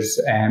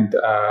devices, and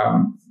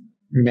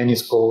many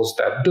schools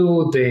that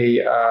do,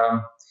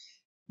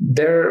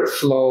 their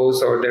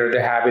flows or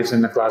their habits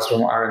in the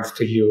classroom aren't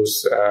to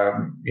use,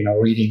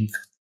 reading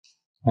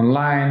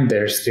online.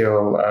 They're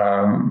still,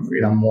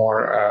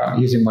 more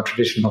using more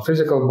traditional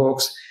physical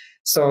books.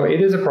 So it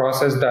is a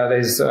process that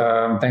is,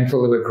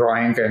 thankfully, we're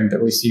growing, and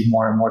we see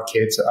more and more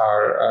kids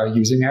are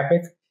using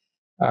EPIC.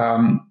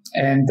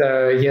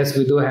 Yes,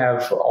 we do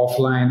have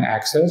offline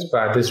access,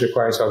 but this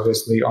requires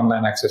obviously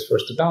online access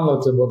first to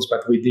download the books.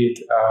 But we do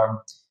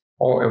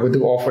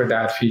offer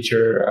that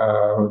feature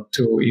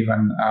to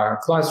even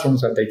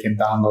classrooms that they can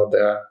download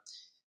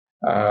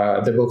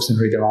the books and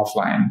read them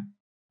offline.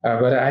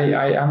 But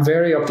I'm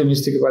very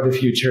optimistic about the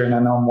future, and I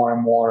know more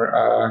and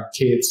more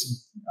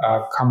kids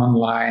come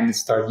online and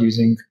start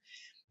using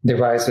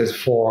devices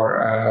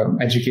for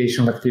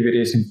educational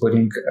activities,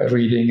 including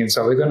reading. And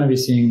so we're going to be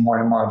seeing more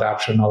and more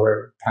adoption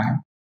over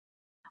time.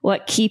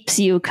 What keeps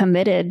you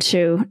committed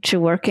to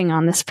working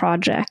on this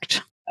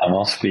project?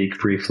 I'll speak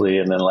briefly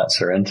and then let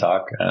Suren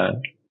talk.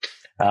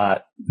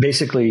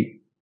 Basically,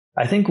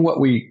 I think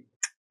what we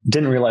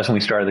didn't realize when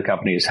we started the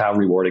company is how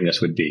rewarding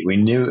this would be. We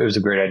knew it was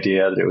a great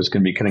idea, that it was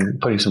going to be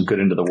putting some good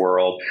into the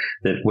world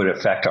that would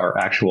affect our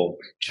actual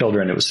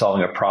children. It was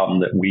solving a problem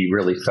that we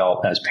really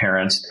felt as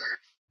parents.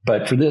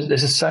 But for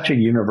this is such a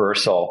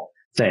universal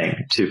thing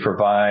to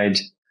provide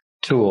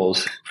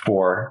tools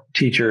for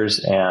teachers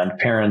and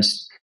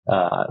parents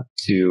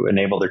to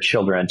enable their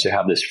children to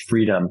have this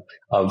freedom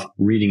of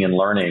reading and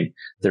learning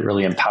that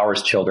really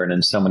empowers children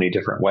in so many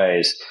different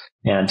ways.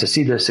 And to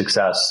see the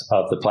success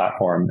of the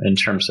platform in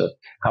terms of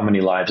how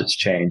many lives it's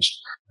changed,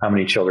 how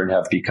many children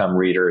have become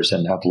readers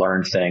and have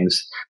learned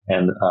things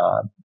and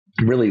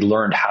really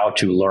learned how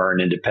to learn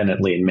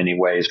independently in many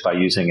ways by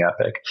using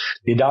EPIC.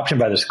 The adoption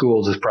by the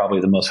schools is probably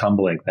the most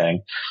humbling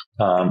thing.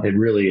 It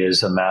really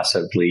is a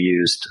massively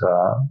used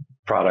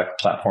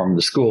product platform in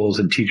the schools,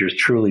 and teachers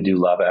truly do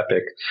love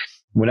EPIC.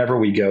 Whenever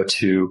we go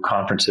to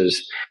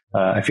conferences,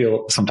 I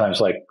feel sometimes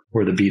like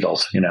we're the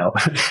Beatles,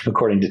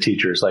 according to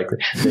teachers, like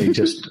they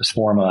just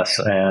swarm us,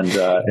 and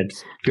it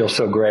feels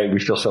so great. We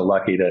feel so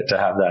lucky to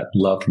have that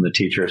love from the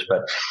teachers,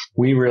 but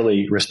we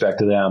really respect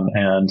them.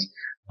 And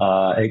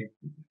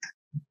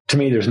to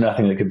me, there's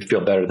nothing that could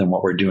feel better than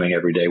what we're doing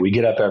every day. We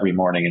get up every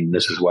morning, and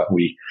this is what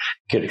we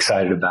get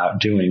excited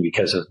about doing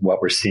because of what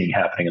we're seeing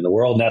happening in the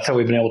world. And that's how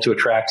we've been able to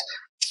attract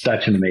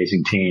such an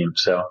amazing team.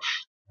 So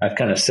I've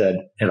kind of said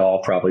it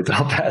all probably, but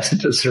I'll pass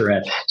it to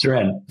Suren.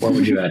 Suren, what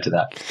would you add to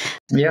that?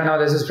 Yeah, no,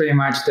 this is pretty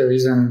much the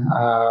reason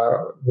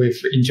we've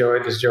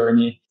enjoyed this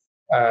journey.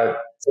 To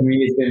me,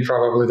 it's been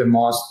probably the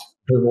most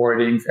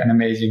rewarding and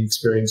amazing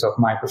experience of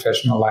my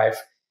professional life.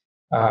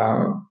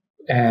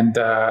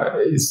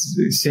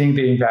 Seeing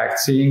the impact,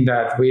 seeing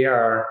that we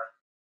are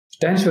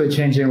potentially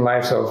changing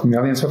lives of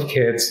millions of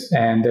kids,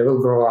 and they will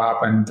grow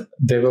up and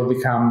they will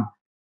become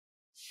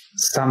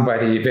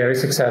somebody very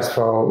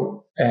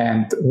successful,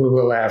 and we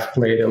will have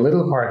played a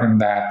little part in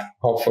that.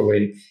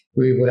 Hopefully,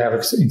 we would have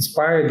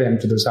inspired them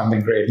to do something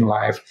great in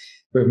life.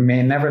 We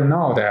may never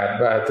know that,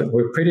 but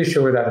we're pretty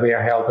sure that we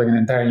are helping an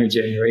entire new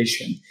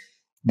generation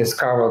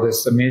discover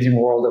this amazing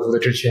world of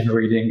literature and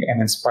reading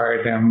and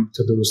inspire them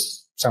to do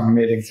some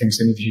amazing things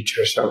in the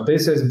future. So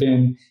this has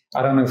been,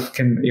 I don't know if we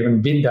can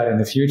even beat that in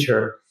the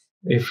future,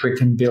 if we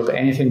can build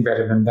anything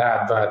better than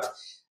that, but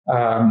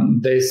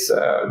this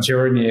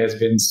journey has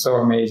been so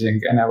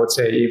amazing. And I would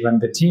say even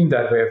the team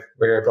that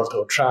we're able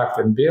to attract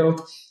and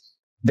build,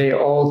 they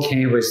all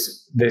came with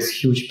this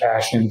huge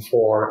passion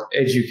for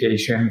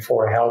education,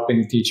 for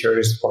helping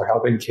teachers, for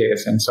helping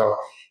kids. And so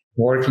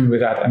working with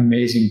that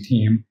amazing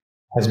team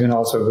has been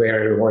also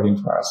very rewarding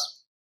for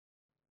us.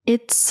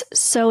 It's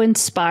so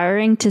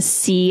inspiring to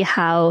see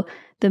how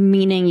the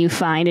meaning you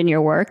find in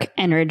your work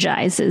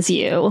energizes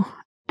you.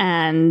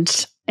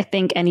 And I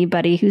think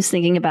anybody who's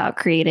thinking about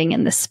creating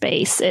in this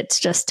space, it's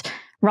just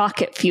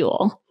rocket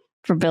fuel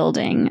for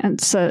building.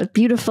 It's a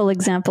beautiful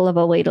example of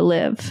a way to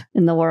live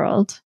in the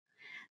world.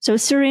 So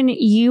Suren,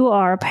 you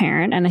are a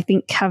parent, and I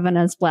think Kevin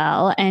as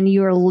well, and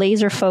you're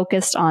laser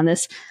focused on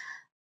this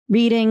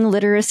reading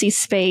literacy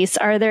space.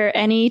 Are there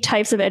any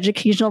types of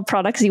educational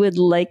products you would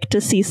like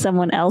to see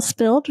someone else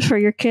build for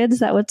your kids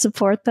that would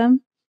support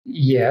them?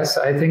 Yes,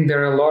 I think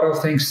there are a lot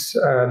of things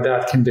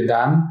that can be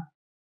done.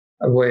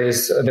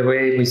 with the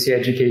way we see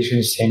education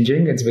is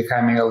changing. It's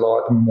becoming a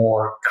lot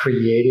more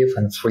creative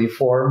and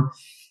freeform.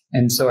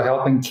 And so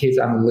helping kids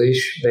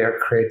unleash their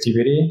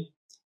creativity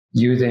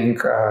using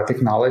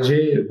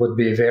technology would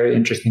be a very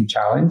interesting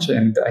challenge.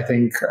 And I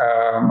think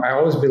I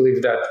always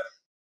believe that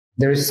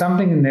there is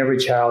something in every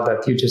child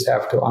that you just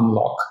have to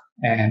unlock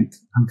and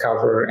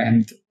uncover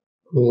and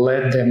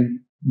let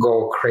them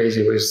go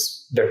crazy with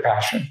their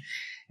passion.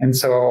 And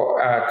so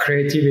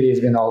creativity has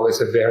been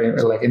always a very,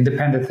 like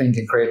independent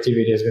thinking,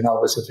 creativity has been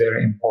always a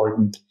very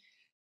important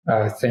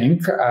thing.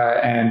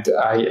 And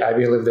I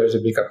believe there's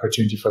a big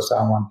opportunity for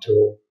someone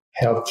to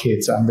help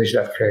kids unleash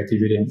that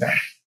creativity in them.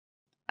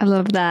 I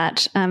love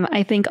that.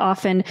 I think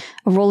often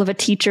a role of a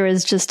teacher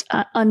is just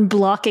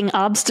unblocking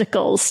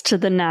obstacles to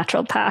the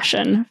natural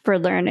passion for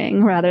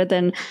learning rather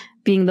than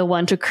being the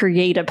one to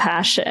create a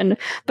passion.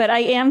 But I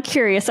am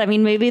curious. I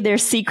mean, maybe they're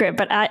secret,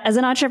 but as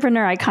an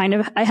entrepreneur,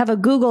 I have a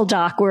Google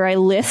Doc where I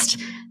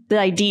list the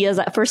ideas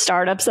for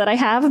startups that I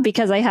have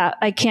because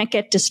I can't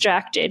get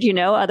distracted,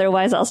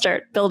 otherwise I'll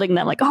start building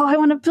them like, oh, I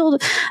want to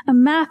build a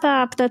math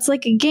app that's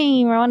like a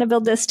game, or I want to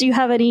build this. Do you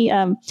have any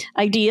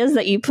ideas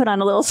that you put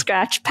on a little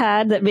scratch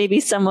pad that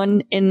maybe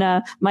someone in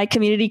my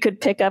community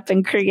could pick up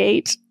and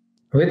create?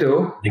 We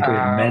do. I think we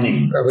have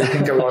many. We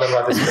think a lot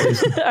about this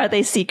space. Are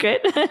they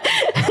secret?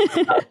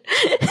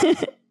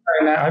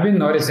 And I've been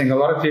noticing a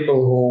lot of people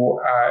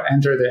who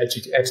enter the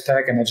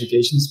EdTech and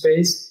education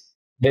space,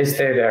 they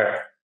stay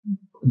there.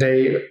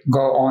 They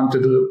go on to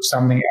do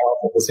something else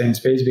at the same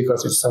space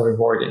because it's so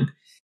rewarding.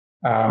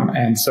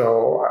 And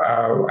so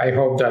I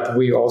hope that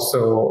we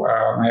also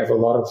have a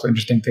lot of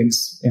interesting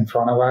things in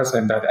front of us,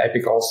 and that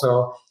Epic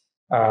also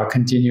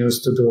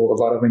continues to do a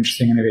lot of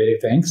interesting,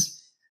 innovative things.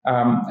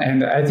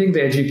 And I think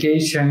the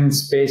education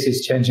space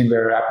is changing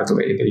very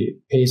rapidly. The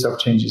pace of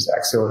change is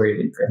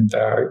accelerating. And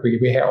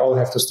we all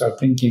have to start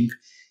thinking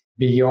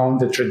beyond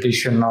the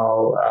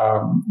traditional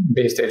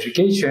based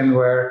education,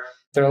 where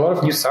there are a lot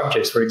of new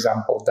subjects, for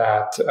example,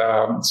 that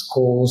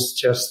schools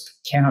just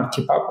cannot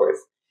keep up with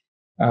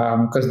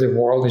because the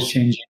world is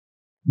changing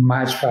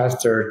much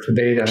faster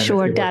today than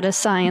sure, data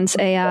science,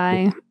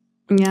 AI.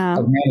 Yeah,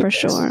 for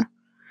sure.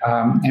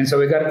 And so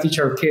we got to teach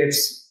our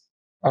kids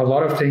a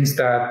lot of things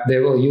that they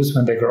will use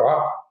when they grow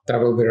up that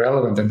will be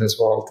relevant in this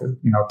world,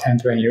 10,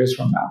 20 years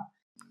from now.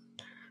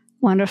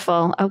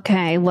 Wonderful.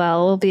 Okay.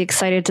 Well, we'll be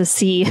excited to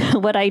see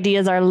what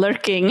ideas are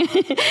lurking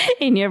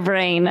in your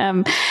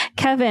brain.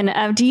 Kevin,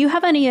 do you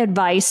have any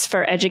advice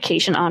for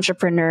education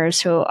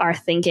entrepreneurs who are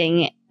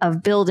thinking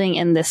of building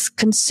in this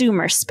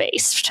consumer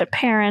space, to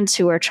parents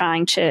who are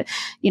trying to,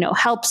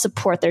 help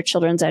support their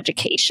children's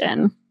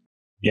education?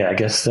 Yeah, I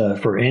guess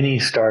for any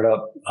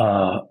startup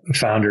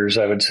founders,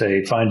 I would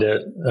say find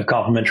a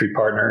complementary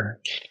partner.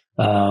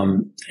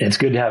 It's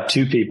good to have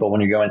two people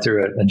when you're going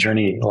through a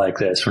journey like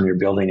this, when you're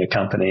building a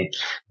company.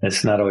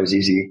 It's not always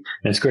easy.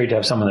 And it's great to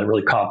have someone that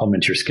really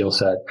complements your skill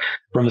set.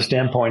 From the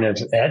standpoint of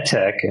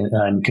EdTech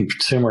and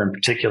consumer in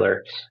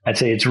particular, I'd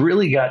say it's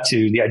really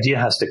the idea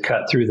has to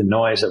cut through the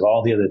noise of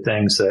all the other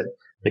things that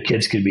the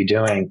kids could be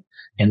doing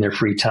in their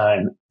free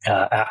time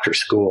after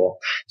school.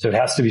 So it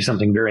has to be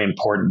something very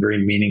important,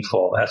 very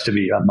meaningful. It has to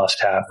be a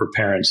must-have for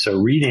parents. So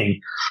reading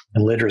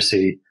and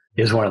literacy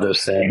is one of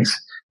those things.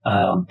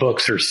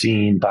 Books are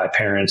seen by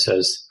parents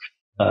as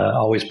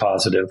always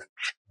positive.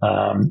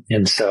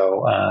 And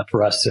so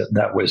for us,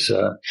 that was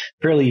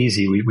fairly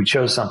easy. We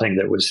chose something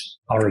that was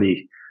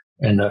already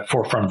in the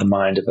forefront of the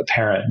mind of a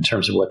parent in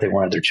terms of what they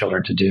wanted their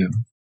children to do.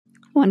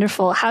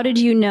 Wonderful. How did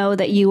you know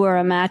that you were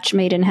a match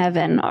made in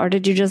heaven, or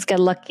did you just get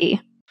lucky?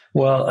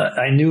 Well,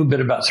 I knew a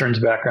bit about Suren's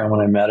background when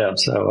I met him.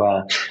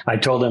 So I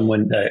told him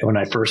when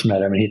I first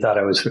met him, and he thought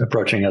I was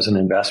approaching as an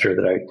investor,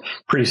 that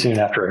pretty soon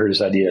after I heard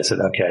his idea, I said,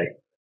 okay,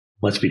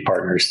 let's be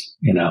partners.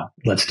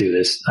 Let's do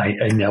this.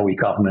 I know we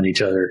complement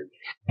each other.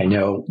 I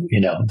know,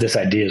 this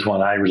idea is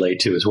one I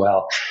relate to as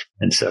well.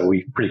 And so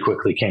we pretty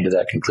quickly came to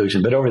that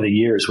conclusion. But over the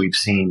years, we've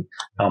seen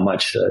how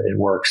much it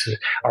works.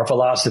 Our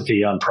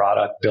philosophy on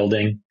product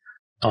building,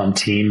 on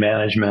team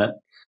management,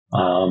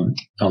 on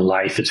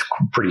life, it's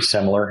pretty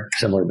similar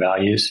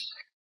values.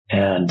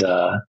 And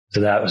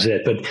so that was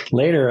it. But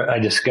later I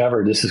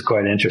discovered, this is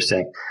quite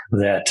interesting,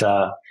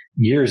 that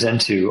years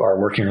into our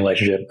working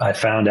relationship, I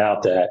found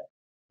out that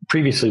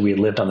previously we had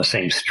lived on the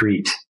same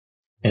street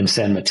in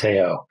San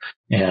Mateo.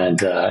 And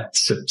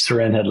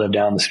Suren had lived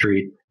down the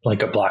street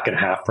like a block and a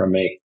half from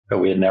me, but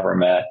we had never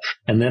met.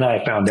 And then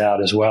I found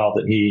out as well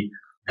that he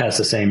has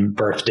the same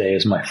birthday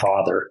as my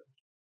father.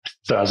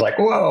 So I was like,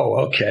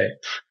 whoa, okay.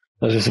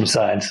 Those are some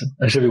signs.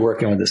 I should be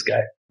working with this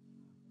guy.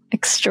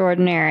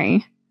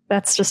 Extraordinary.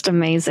 That's just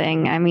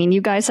amazing. I mean,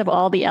 you guys have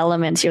all the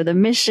elements. You have the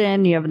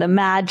mission, you have the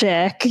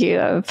magic, you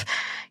have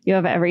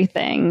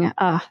everything.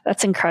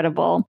 That's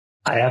incredible.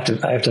 I have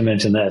to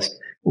mention this.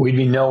 We'd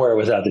be nowhere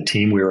without the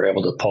team we were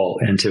able to pull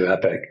into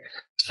Epic.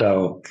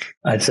 So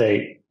I'd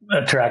say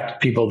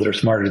attract people that are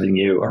smarter than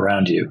you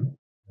around you.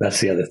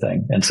 That's the other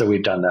thing. And so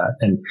we've done that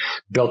and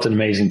built an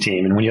amazing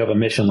team. And when you have a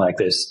mission like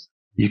this,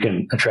 you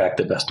can attract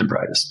the best and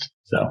brightest.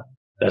 So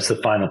that's the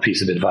final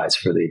piece of advice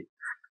for the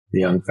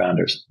young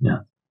founders. Yeah.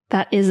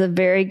 That is a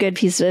very good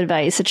piece of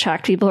advice.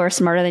 Attract people who are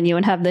smarter than you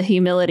and have the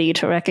humility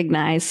to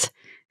recognize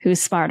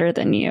who's smarter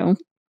than you.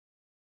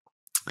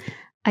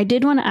 I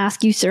did want to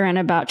ask you, Suren,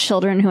 about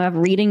children who have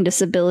reading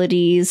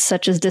disabilities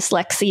such as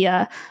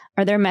dyslexia.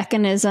 Are there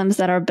mechanisms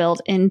that are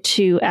built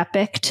into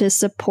EPIC to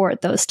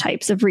support those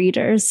types of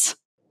readers?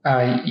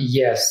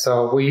 Yes.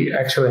 So we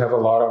actually have a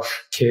lot of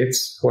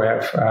kids who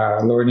have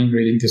learning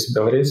reading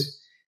disabilities,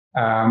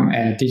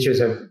 and teachers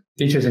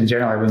in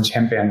general have been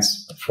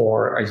champions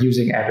for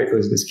using EPIC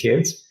with these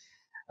kids.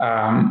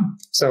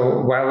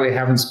 So while we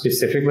haven't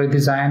specifically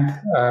designed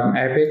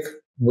EPIC,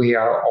 we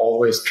are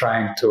always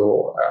trying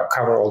to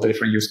cover all the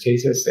different use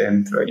cases.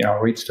 And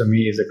Read to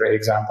Me is a great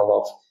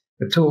example of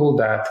the tool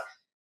that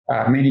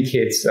many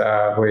kids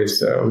with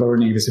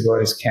learning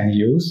disabilities can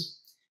use.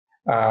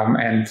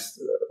 And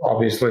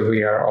obviously,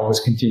 we are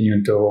always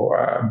continuing to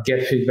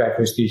get feedback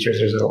with teachers.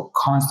 There's a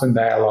constant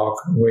dialogue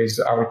with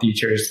our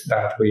teachers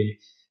that we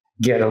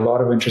get a lot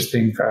of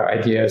interesting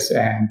ideas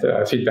and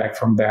feedback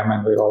from them,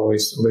 and we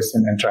always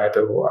listen and try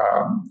to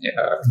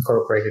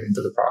incorporate it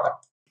into the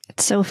product.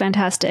 It's so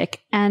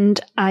fantastic.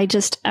 And I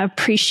just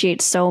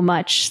appreciate so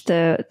much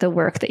the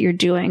work that you're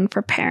doing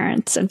for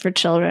parents and for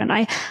children.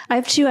 I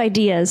have 2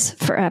 ideas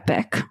for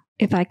EPIC,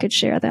 if I could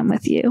share them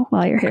with you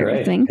while you're here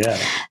with me. Yeah.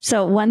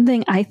 So one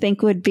thing I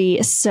think would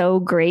be so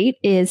great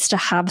is to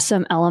have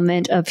some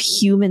element of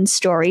human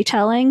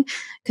storytelling.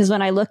 Because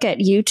when I look at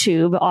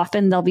YouTube,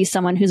 often there'll be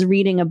someone who's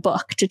reading a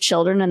book to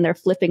children and they're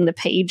flipping the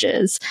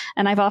pages.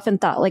 And I've often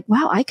thought like,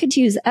 wow, I could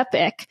use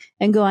EPIC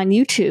and go on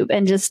YouTube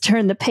and just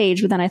turn the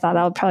page. But then I thought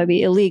that would probably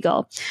be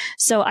illegal.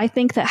 So I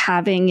think that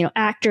having,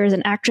 actors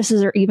and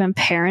actresses or even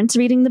parents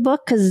reading the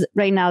book, because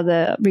right now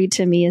the Read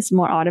to Me is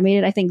more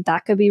automated. I think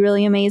that could be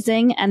really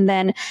amazing. And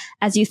then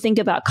as you think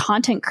about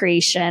content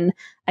creation,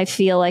 I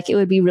feel like it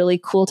would be really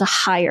cool to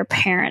hire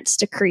parents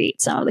to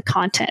create some of the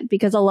content,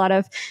 because a lot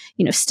of,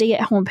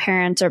 stay-at-home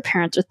parents or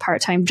parents with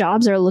part-time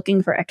jobs are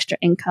looking for extra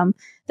income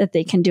that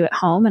they can do at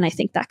home. And I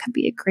think that could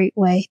be a great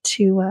way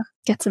to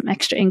get some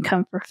extra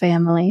income for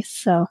families.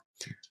 So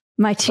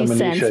my 2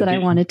 cents that I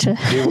wanted to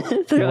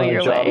throw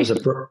your way.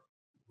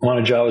 Want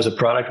a job as a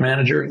product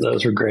manager?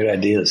 Those are great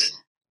ideas.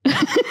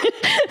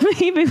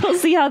 Maybe we'll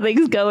see how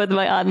things go with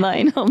my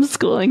online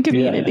homeschooling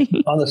community.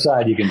 Yeah. On the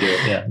side, you can do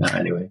it. Yeah. No,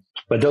 anyway,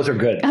 but those are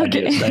good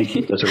ideas. Thank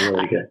you. Those are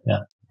really good. Yeah.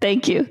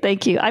 Thank you.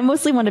 Thank you. I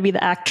mostly want to be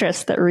the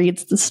actress that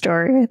reads the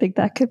story. I think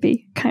that could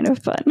be kind of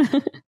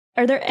fun.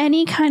 Are there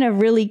any kind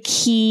of really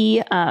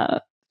key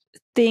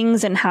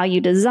things in how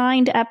you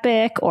designed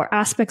EPIC or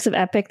aspects of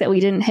EPIC that we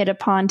didn't hit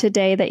upon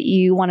today that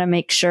you want to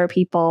make sure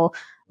people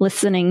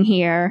listening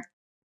hear?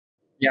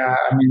 Yeah,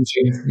 I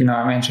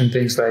mentioned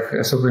things like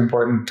super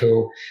important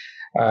to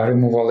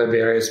remove all the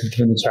barriers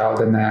between the child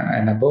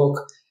and a book,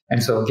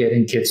 and so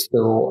getting kids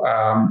to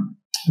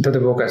the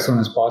book as soon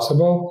as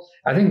possible.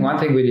 I think one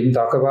thing we didn't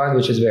talk about,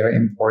 which is very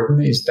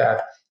important, is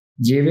that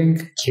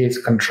giving kids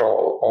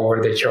control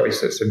over their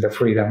choices and the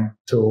freedom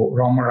to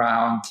roam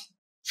around,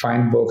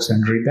 find books,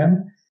 and read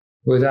them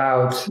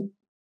without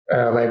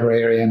a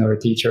librarian or a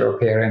teacher or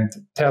parent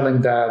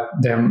telling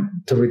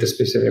them to read a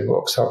specific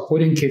book. So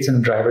putting kids in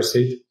the driver's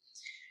seat.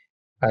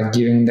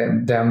 Giving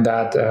them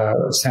that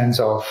sense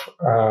of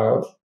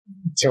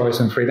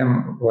choice and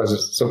freedom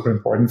was super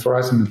important for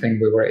us. And I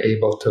think we were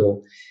able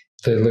to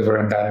deliver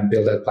on that and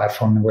build that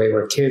platform in a way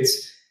where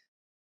kids,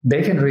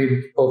 they can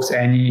read books at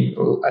any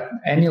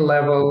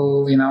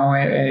level,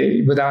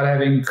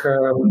 without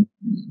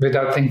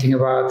without thinking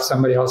about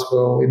somebody else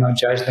will,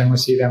 judge them or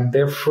see them.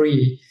 They're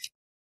free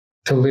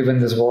to live in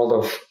this world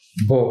of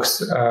books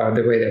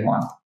the way they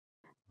want.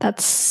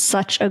 That's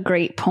such a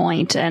great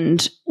point.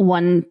 And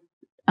one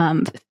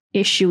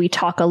issue we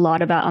talk a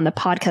lot about on the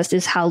podcast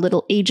is how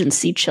little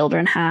agency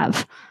children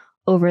have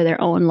over their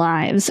own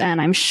lives.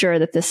 And I'm sure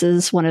that this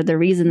is one of the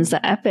reasons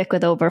that EPIC,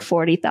 with over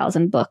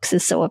 40,000 books,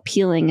 is so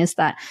appealing, is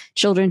that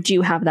children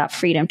do have that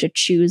freedom to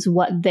choose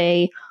what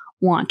they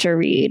want to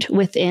read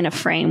within a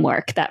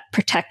framework that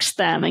protects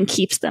them and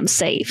keeps them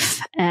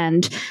safe.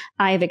 And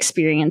I've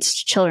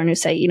experienced children who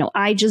say,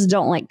 I just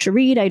don't like to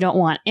read. I don't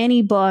want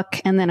any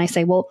book. And then I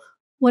say, well,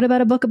 what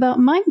about a book about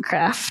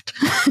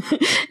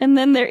Minecraft? And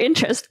then their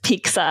interest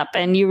peaks up,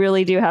 and you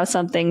really do have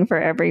something for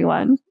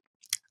everyone.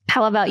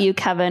 How about you,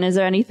 Kevin? Is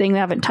there anything we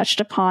haven't touched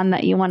upon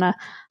that you want to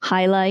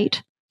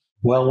highlight?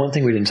 Well, one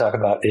thing we didn't talk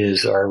about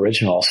is our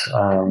originals.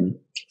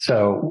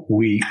 So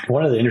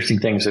one of the interesting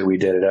things that we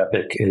did at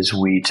EPIC is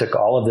we took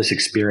all of this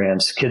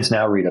experience. Kids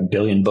now read 1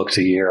 billion books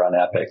a year on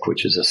EPIC,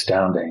 which is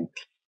astounding.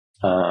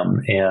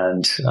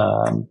 And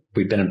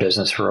we've been in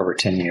business for over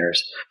 10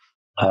 years.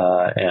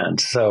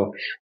 And so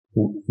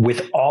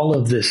with all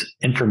of this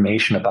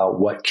information about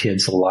what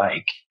kids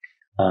like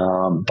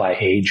by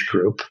age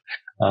group,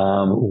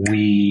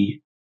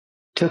 we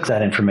took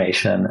that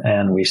information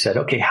and we said,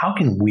 okay, how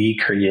can we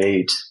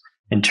create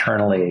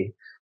internally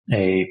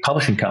a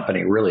publishing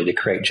company really to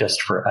create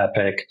just for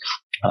EPIC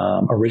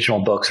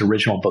original book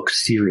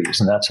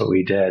series? And that's what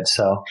we did.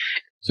 So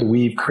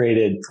we've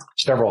created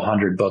several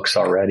hundred books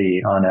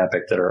already on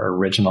EPIC that are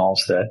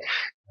originals that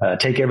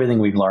take everything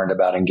we've learned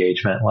about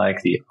engagement,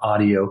 like the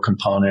audio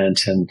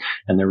component and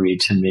the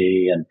read to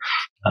me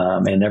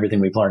and everything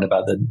we've learned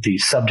about the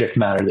subject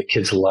matter that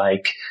kids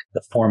like,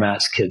 the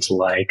formats kids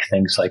like,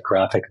 things like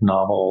graphic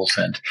novels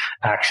and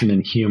action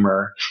and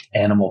humor,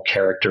 animal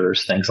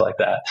characters, things like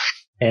that.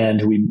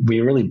 And we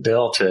really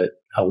built a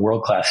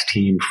world-class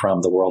team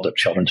from the world of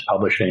children's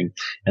publishing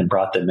and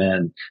brought them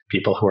in,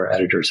 people who are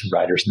editors and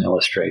writers and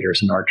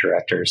illustrators and art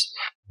directors.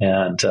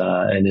 And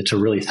it's a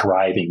really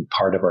thriving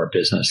part of our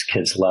business.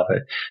 Kids love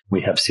it.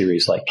 We have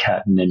series like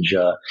Cat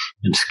Ninja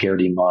and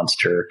Scaredy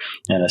Monster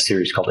and a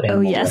series called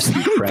Animal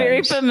Rescue Friends. I'm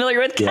very familiar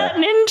with Cat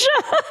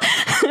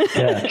Ninja.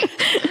 Yeah.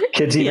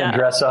 Kids even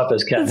dress up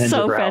as Cat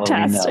Ninja for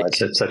Halloween now.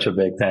 It's such a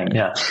big thing.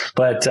 Yeah.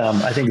 But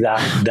I think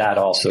that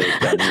also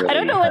has been really I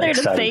don't know whether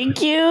exciting.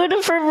 To thank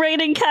you for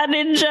writing Cat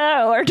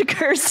Ninja or to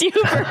curse you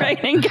for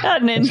writing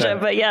Cat Ninja.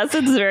 Right. But yes,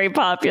 it's very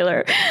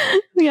popular.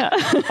 Yeah.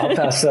 I'll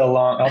pass that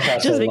along.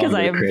 Just because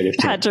I have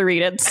had to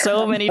read it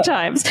so many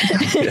times.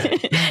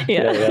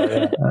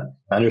 Yeah.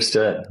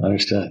 Understood.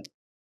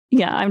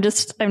 Yeah, I'm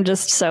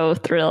just so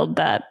thrilled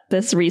that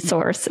this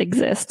resource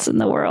exists in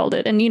the world.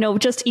 And,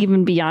 just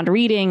even beyond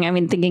reading, I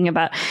mean, thinking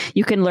about,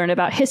 you can learn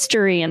about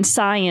history and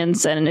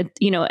science and,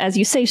 as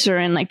you say,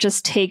 Suren, like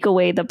just take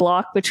away the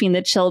block between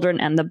the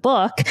children and the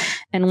book.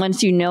 And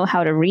once you know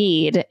how to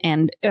read,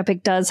 and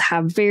EdTech does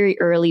have very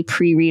early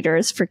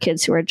pre-readers for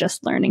kids who are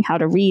just learning how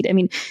to read, I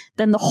mean,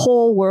 then the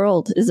whole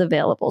world is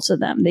available to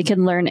them. They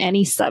can learn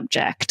any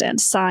subject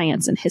and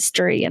science and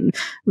history and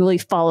really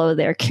follow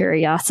their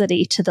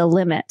curiosity to the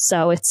limit.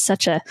 So it's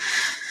such a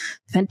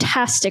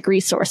fantastic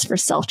resource for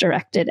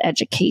self-directed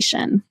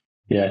education.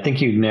 Yeah, I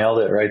think you nailed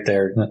it right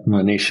there,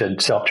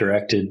 Manisha.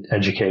 Self-directed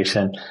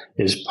education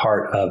is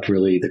part of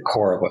really the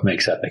core of what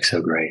makes EdTech so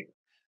great.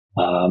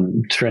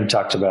 Suren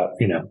talked about,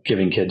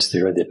 giving kids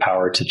the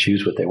power to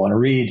choose what they want to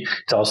read.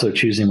 It's also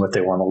choosing what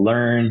they want to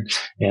learn.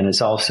 And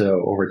it's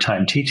also over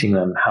time teaching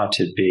them how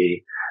to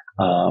be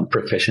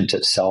proficient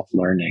at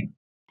self-learning.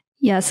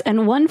 Yes.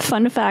 And one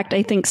fun fact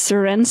I think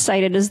Suren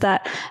cited is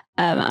that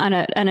on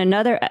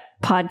another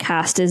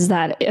podcast is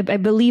that I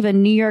believe a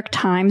New York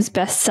Times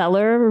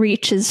bestseller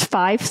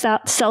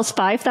sells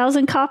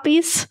 5,000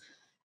 copies.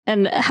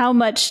 And how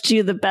much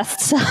do the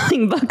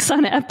best-selling books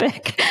on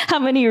EdTech, how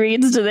many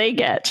reads do they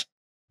get?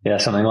 Yeah,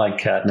 something like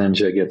Cat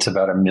Ninja gets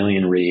about 1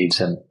 million reads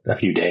in a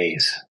few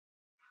days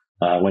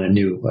when a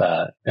new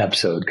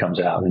episode comes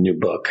out, a new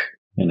book,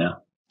 And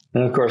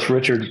of course,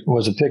 Richard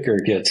Was a Picker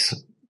gets,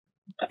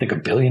 I think,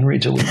 1 billion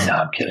reads a week. No,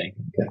 I'm kidding.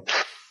 Okay.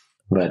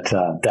 But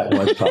that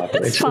was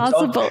popular. It's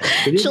possible.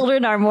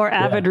 Children are more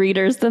avid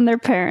readers than their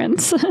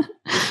parents.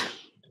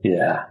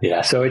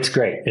 Yeah. So it's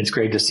great. It's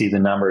great to see the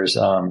numbers.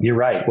 You're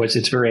right.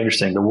 It's very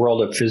interesting. The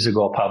world of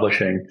physical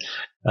publishing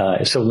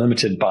is so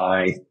limited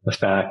by the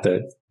fact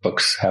that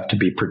books have to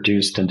be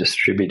produced and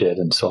distributed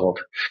and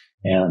sold.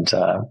 And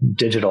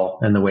digital,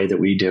 and the way that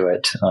we do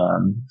it,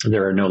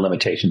 there are no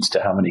limitations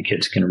to how many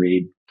kids can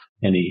read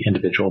any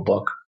individual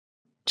book.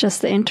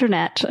 Just the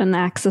internet and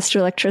access to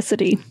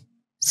electricity.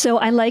 So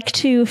I like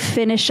to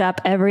finish up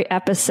every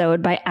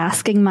episode by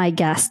asking my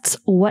guests,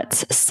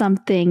 what's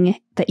something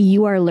that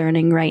you are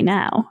learning right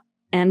now?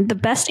 And the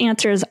best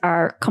answers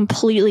are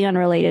completely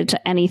unrelated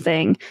to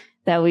anything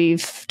that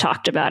we've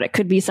talked about. It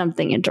could be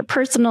something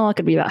interpersonal. It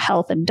could be about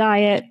health and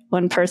diet.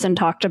 One person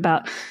talked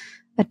about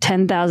a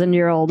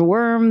 10,000-year-old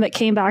worm that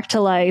came back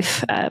to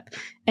life.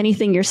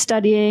 Anything you're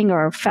studying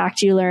or a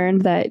fact you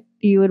learned that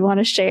you would want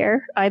to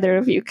share? Either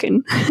of you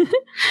can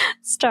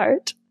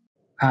start.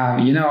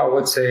 I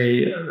would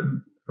say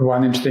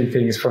one interesting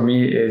thing for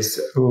me is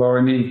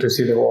learning to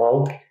see the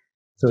world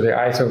through the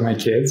eyes of my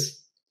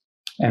kids.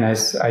 And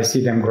as I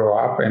see them grow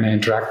up and I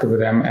interact with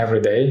them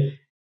every day,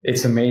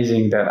 it's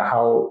amazing that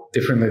how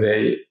differently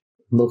they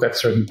look at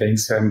certain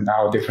things and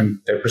how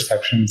different their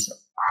perceptions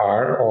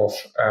are of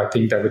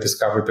things that we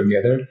discover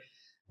together.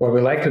 What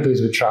we like to do is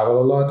we travel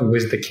a lot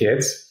with the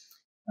kids.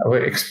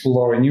 We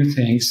explore new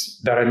things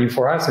that are new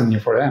for us and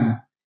new for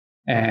them.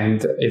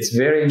 And it's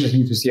very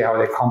interesting to see how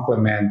they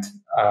complement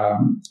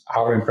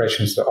our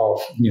impressions of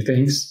new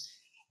things.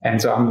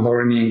 And so I'm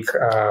learning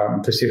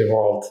to see the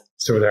world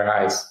through their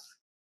eyes.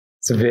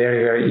 It's a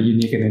very, very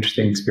unique and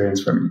interesting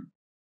experience for me.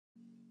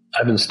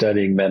 I've been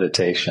studying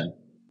meditation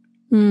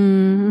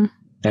and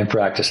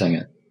practicing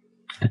it.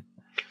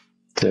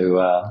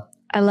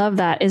 I love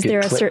that. Is there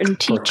a certain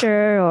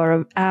teacher or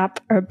an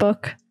app or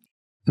book?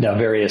 No,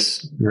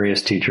 various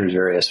teachers,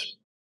 various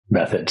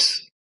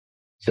methods.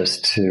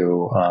 Just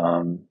to,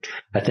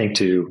 I think,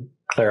 to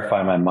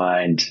clarify my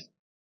mind,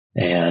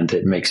 and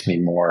it makes me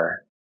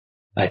more,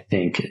 I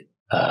think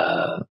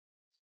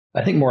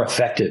more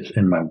effective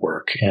in my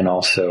work, and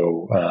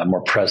also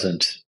more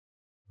present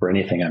for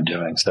anything I'm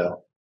doing.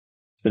 So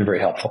it's been very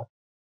helpful.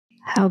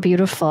 How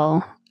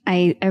beautiful.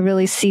 I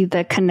really see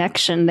the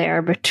connection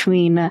there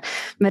between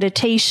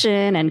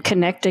meditation and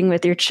connecting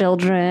with your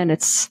children.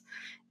 It's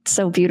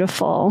so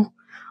beautiful.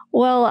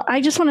 Well,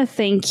 I just want to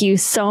thank you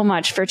so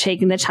much for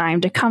taking the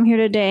time to come here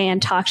today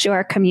and talk to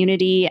our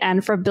community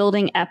and for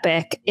building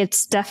EdTech.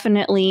 It's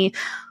definitely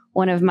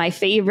one of my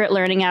favorite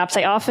learning apps.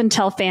 I often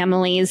tell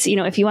families,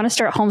 if you want to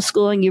start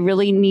homeschooling, you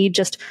really need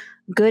just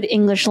good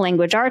English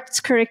language arts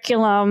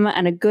curriculum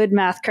and a good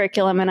math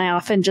curriculum. And I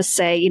often just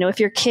say, if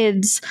your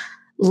kids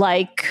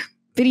like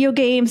video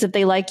games, if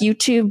they like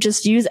YouTube,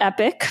 just use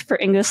Epic for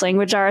English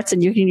language arts,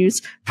 and you can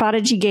use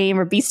Prodigy Game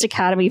or Beast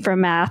Academy for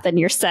math, and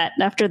you're set.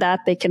 And after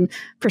that, they can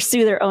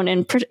pursue their own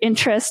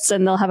interests,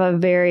 and they'll have a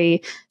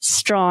very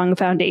strong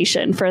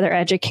foundation for their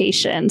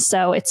education.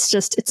 So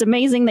it's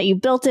amazing that you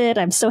built it.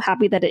 I'm so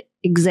happy that it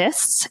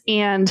exists.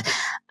 And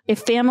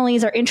if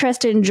families are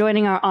interested in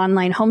joining our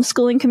online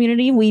homeschooling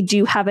community, we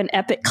do have an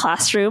Epic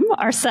classroom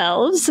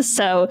ourselves.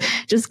 So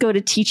just go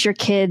to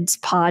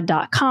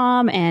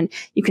teachyourkidspod.com and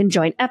you can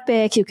join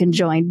Epic. You can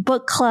join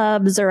book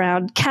clubs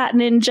around Cat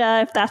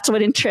Ninja if that's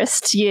what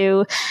interests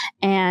you.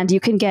 And you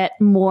can get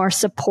more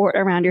support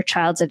around your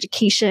child's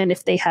education.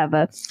 If they have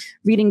a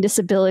reading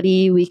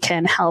disability, we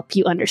can help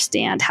you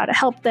understand how to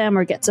help them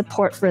or get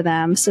support for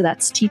them. So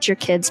that's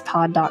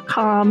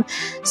teachyourkidspod.com.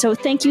 So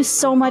thank you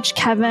so much,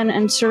 Kevin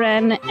and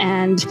Suren.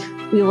 And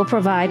we will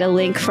provide a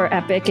link for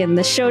Epic in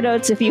the show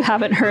notes if you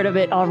haven't heard of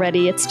it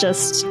already. It's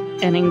just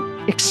an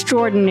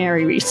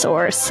extraordinary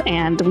resource,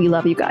 and we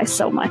love you guys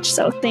so much.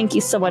 So thank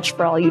you so much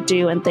for all you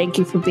do, and thank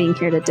you for being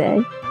here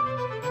today.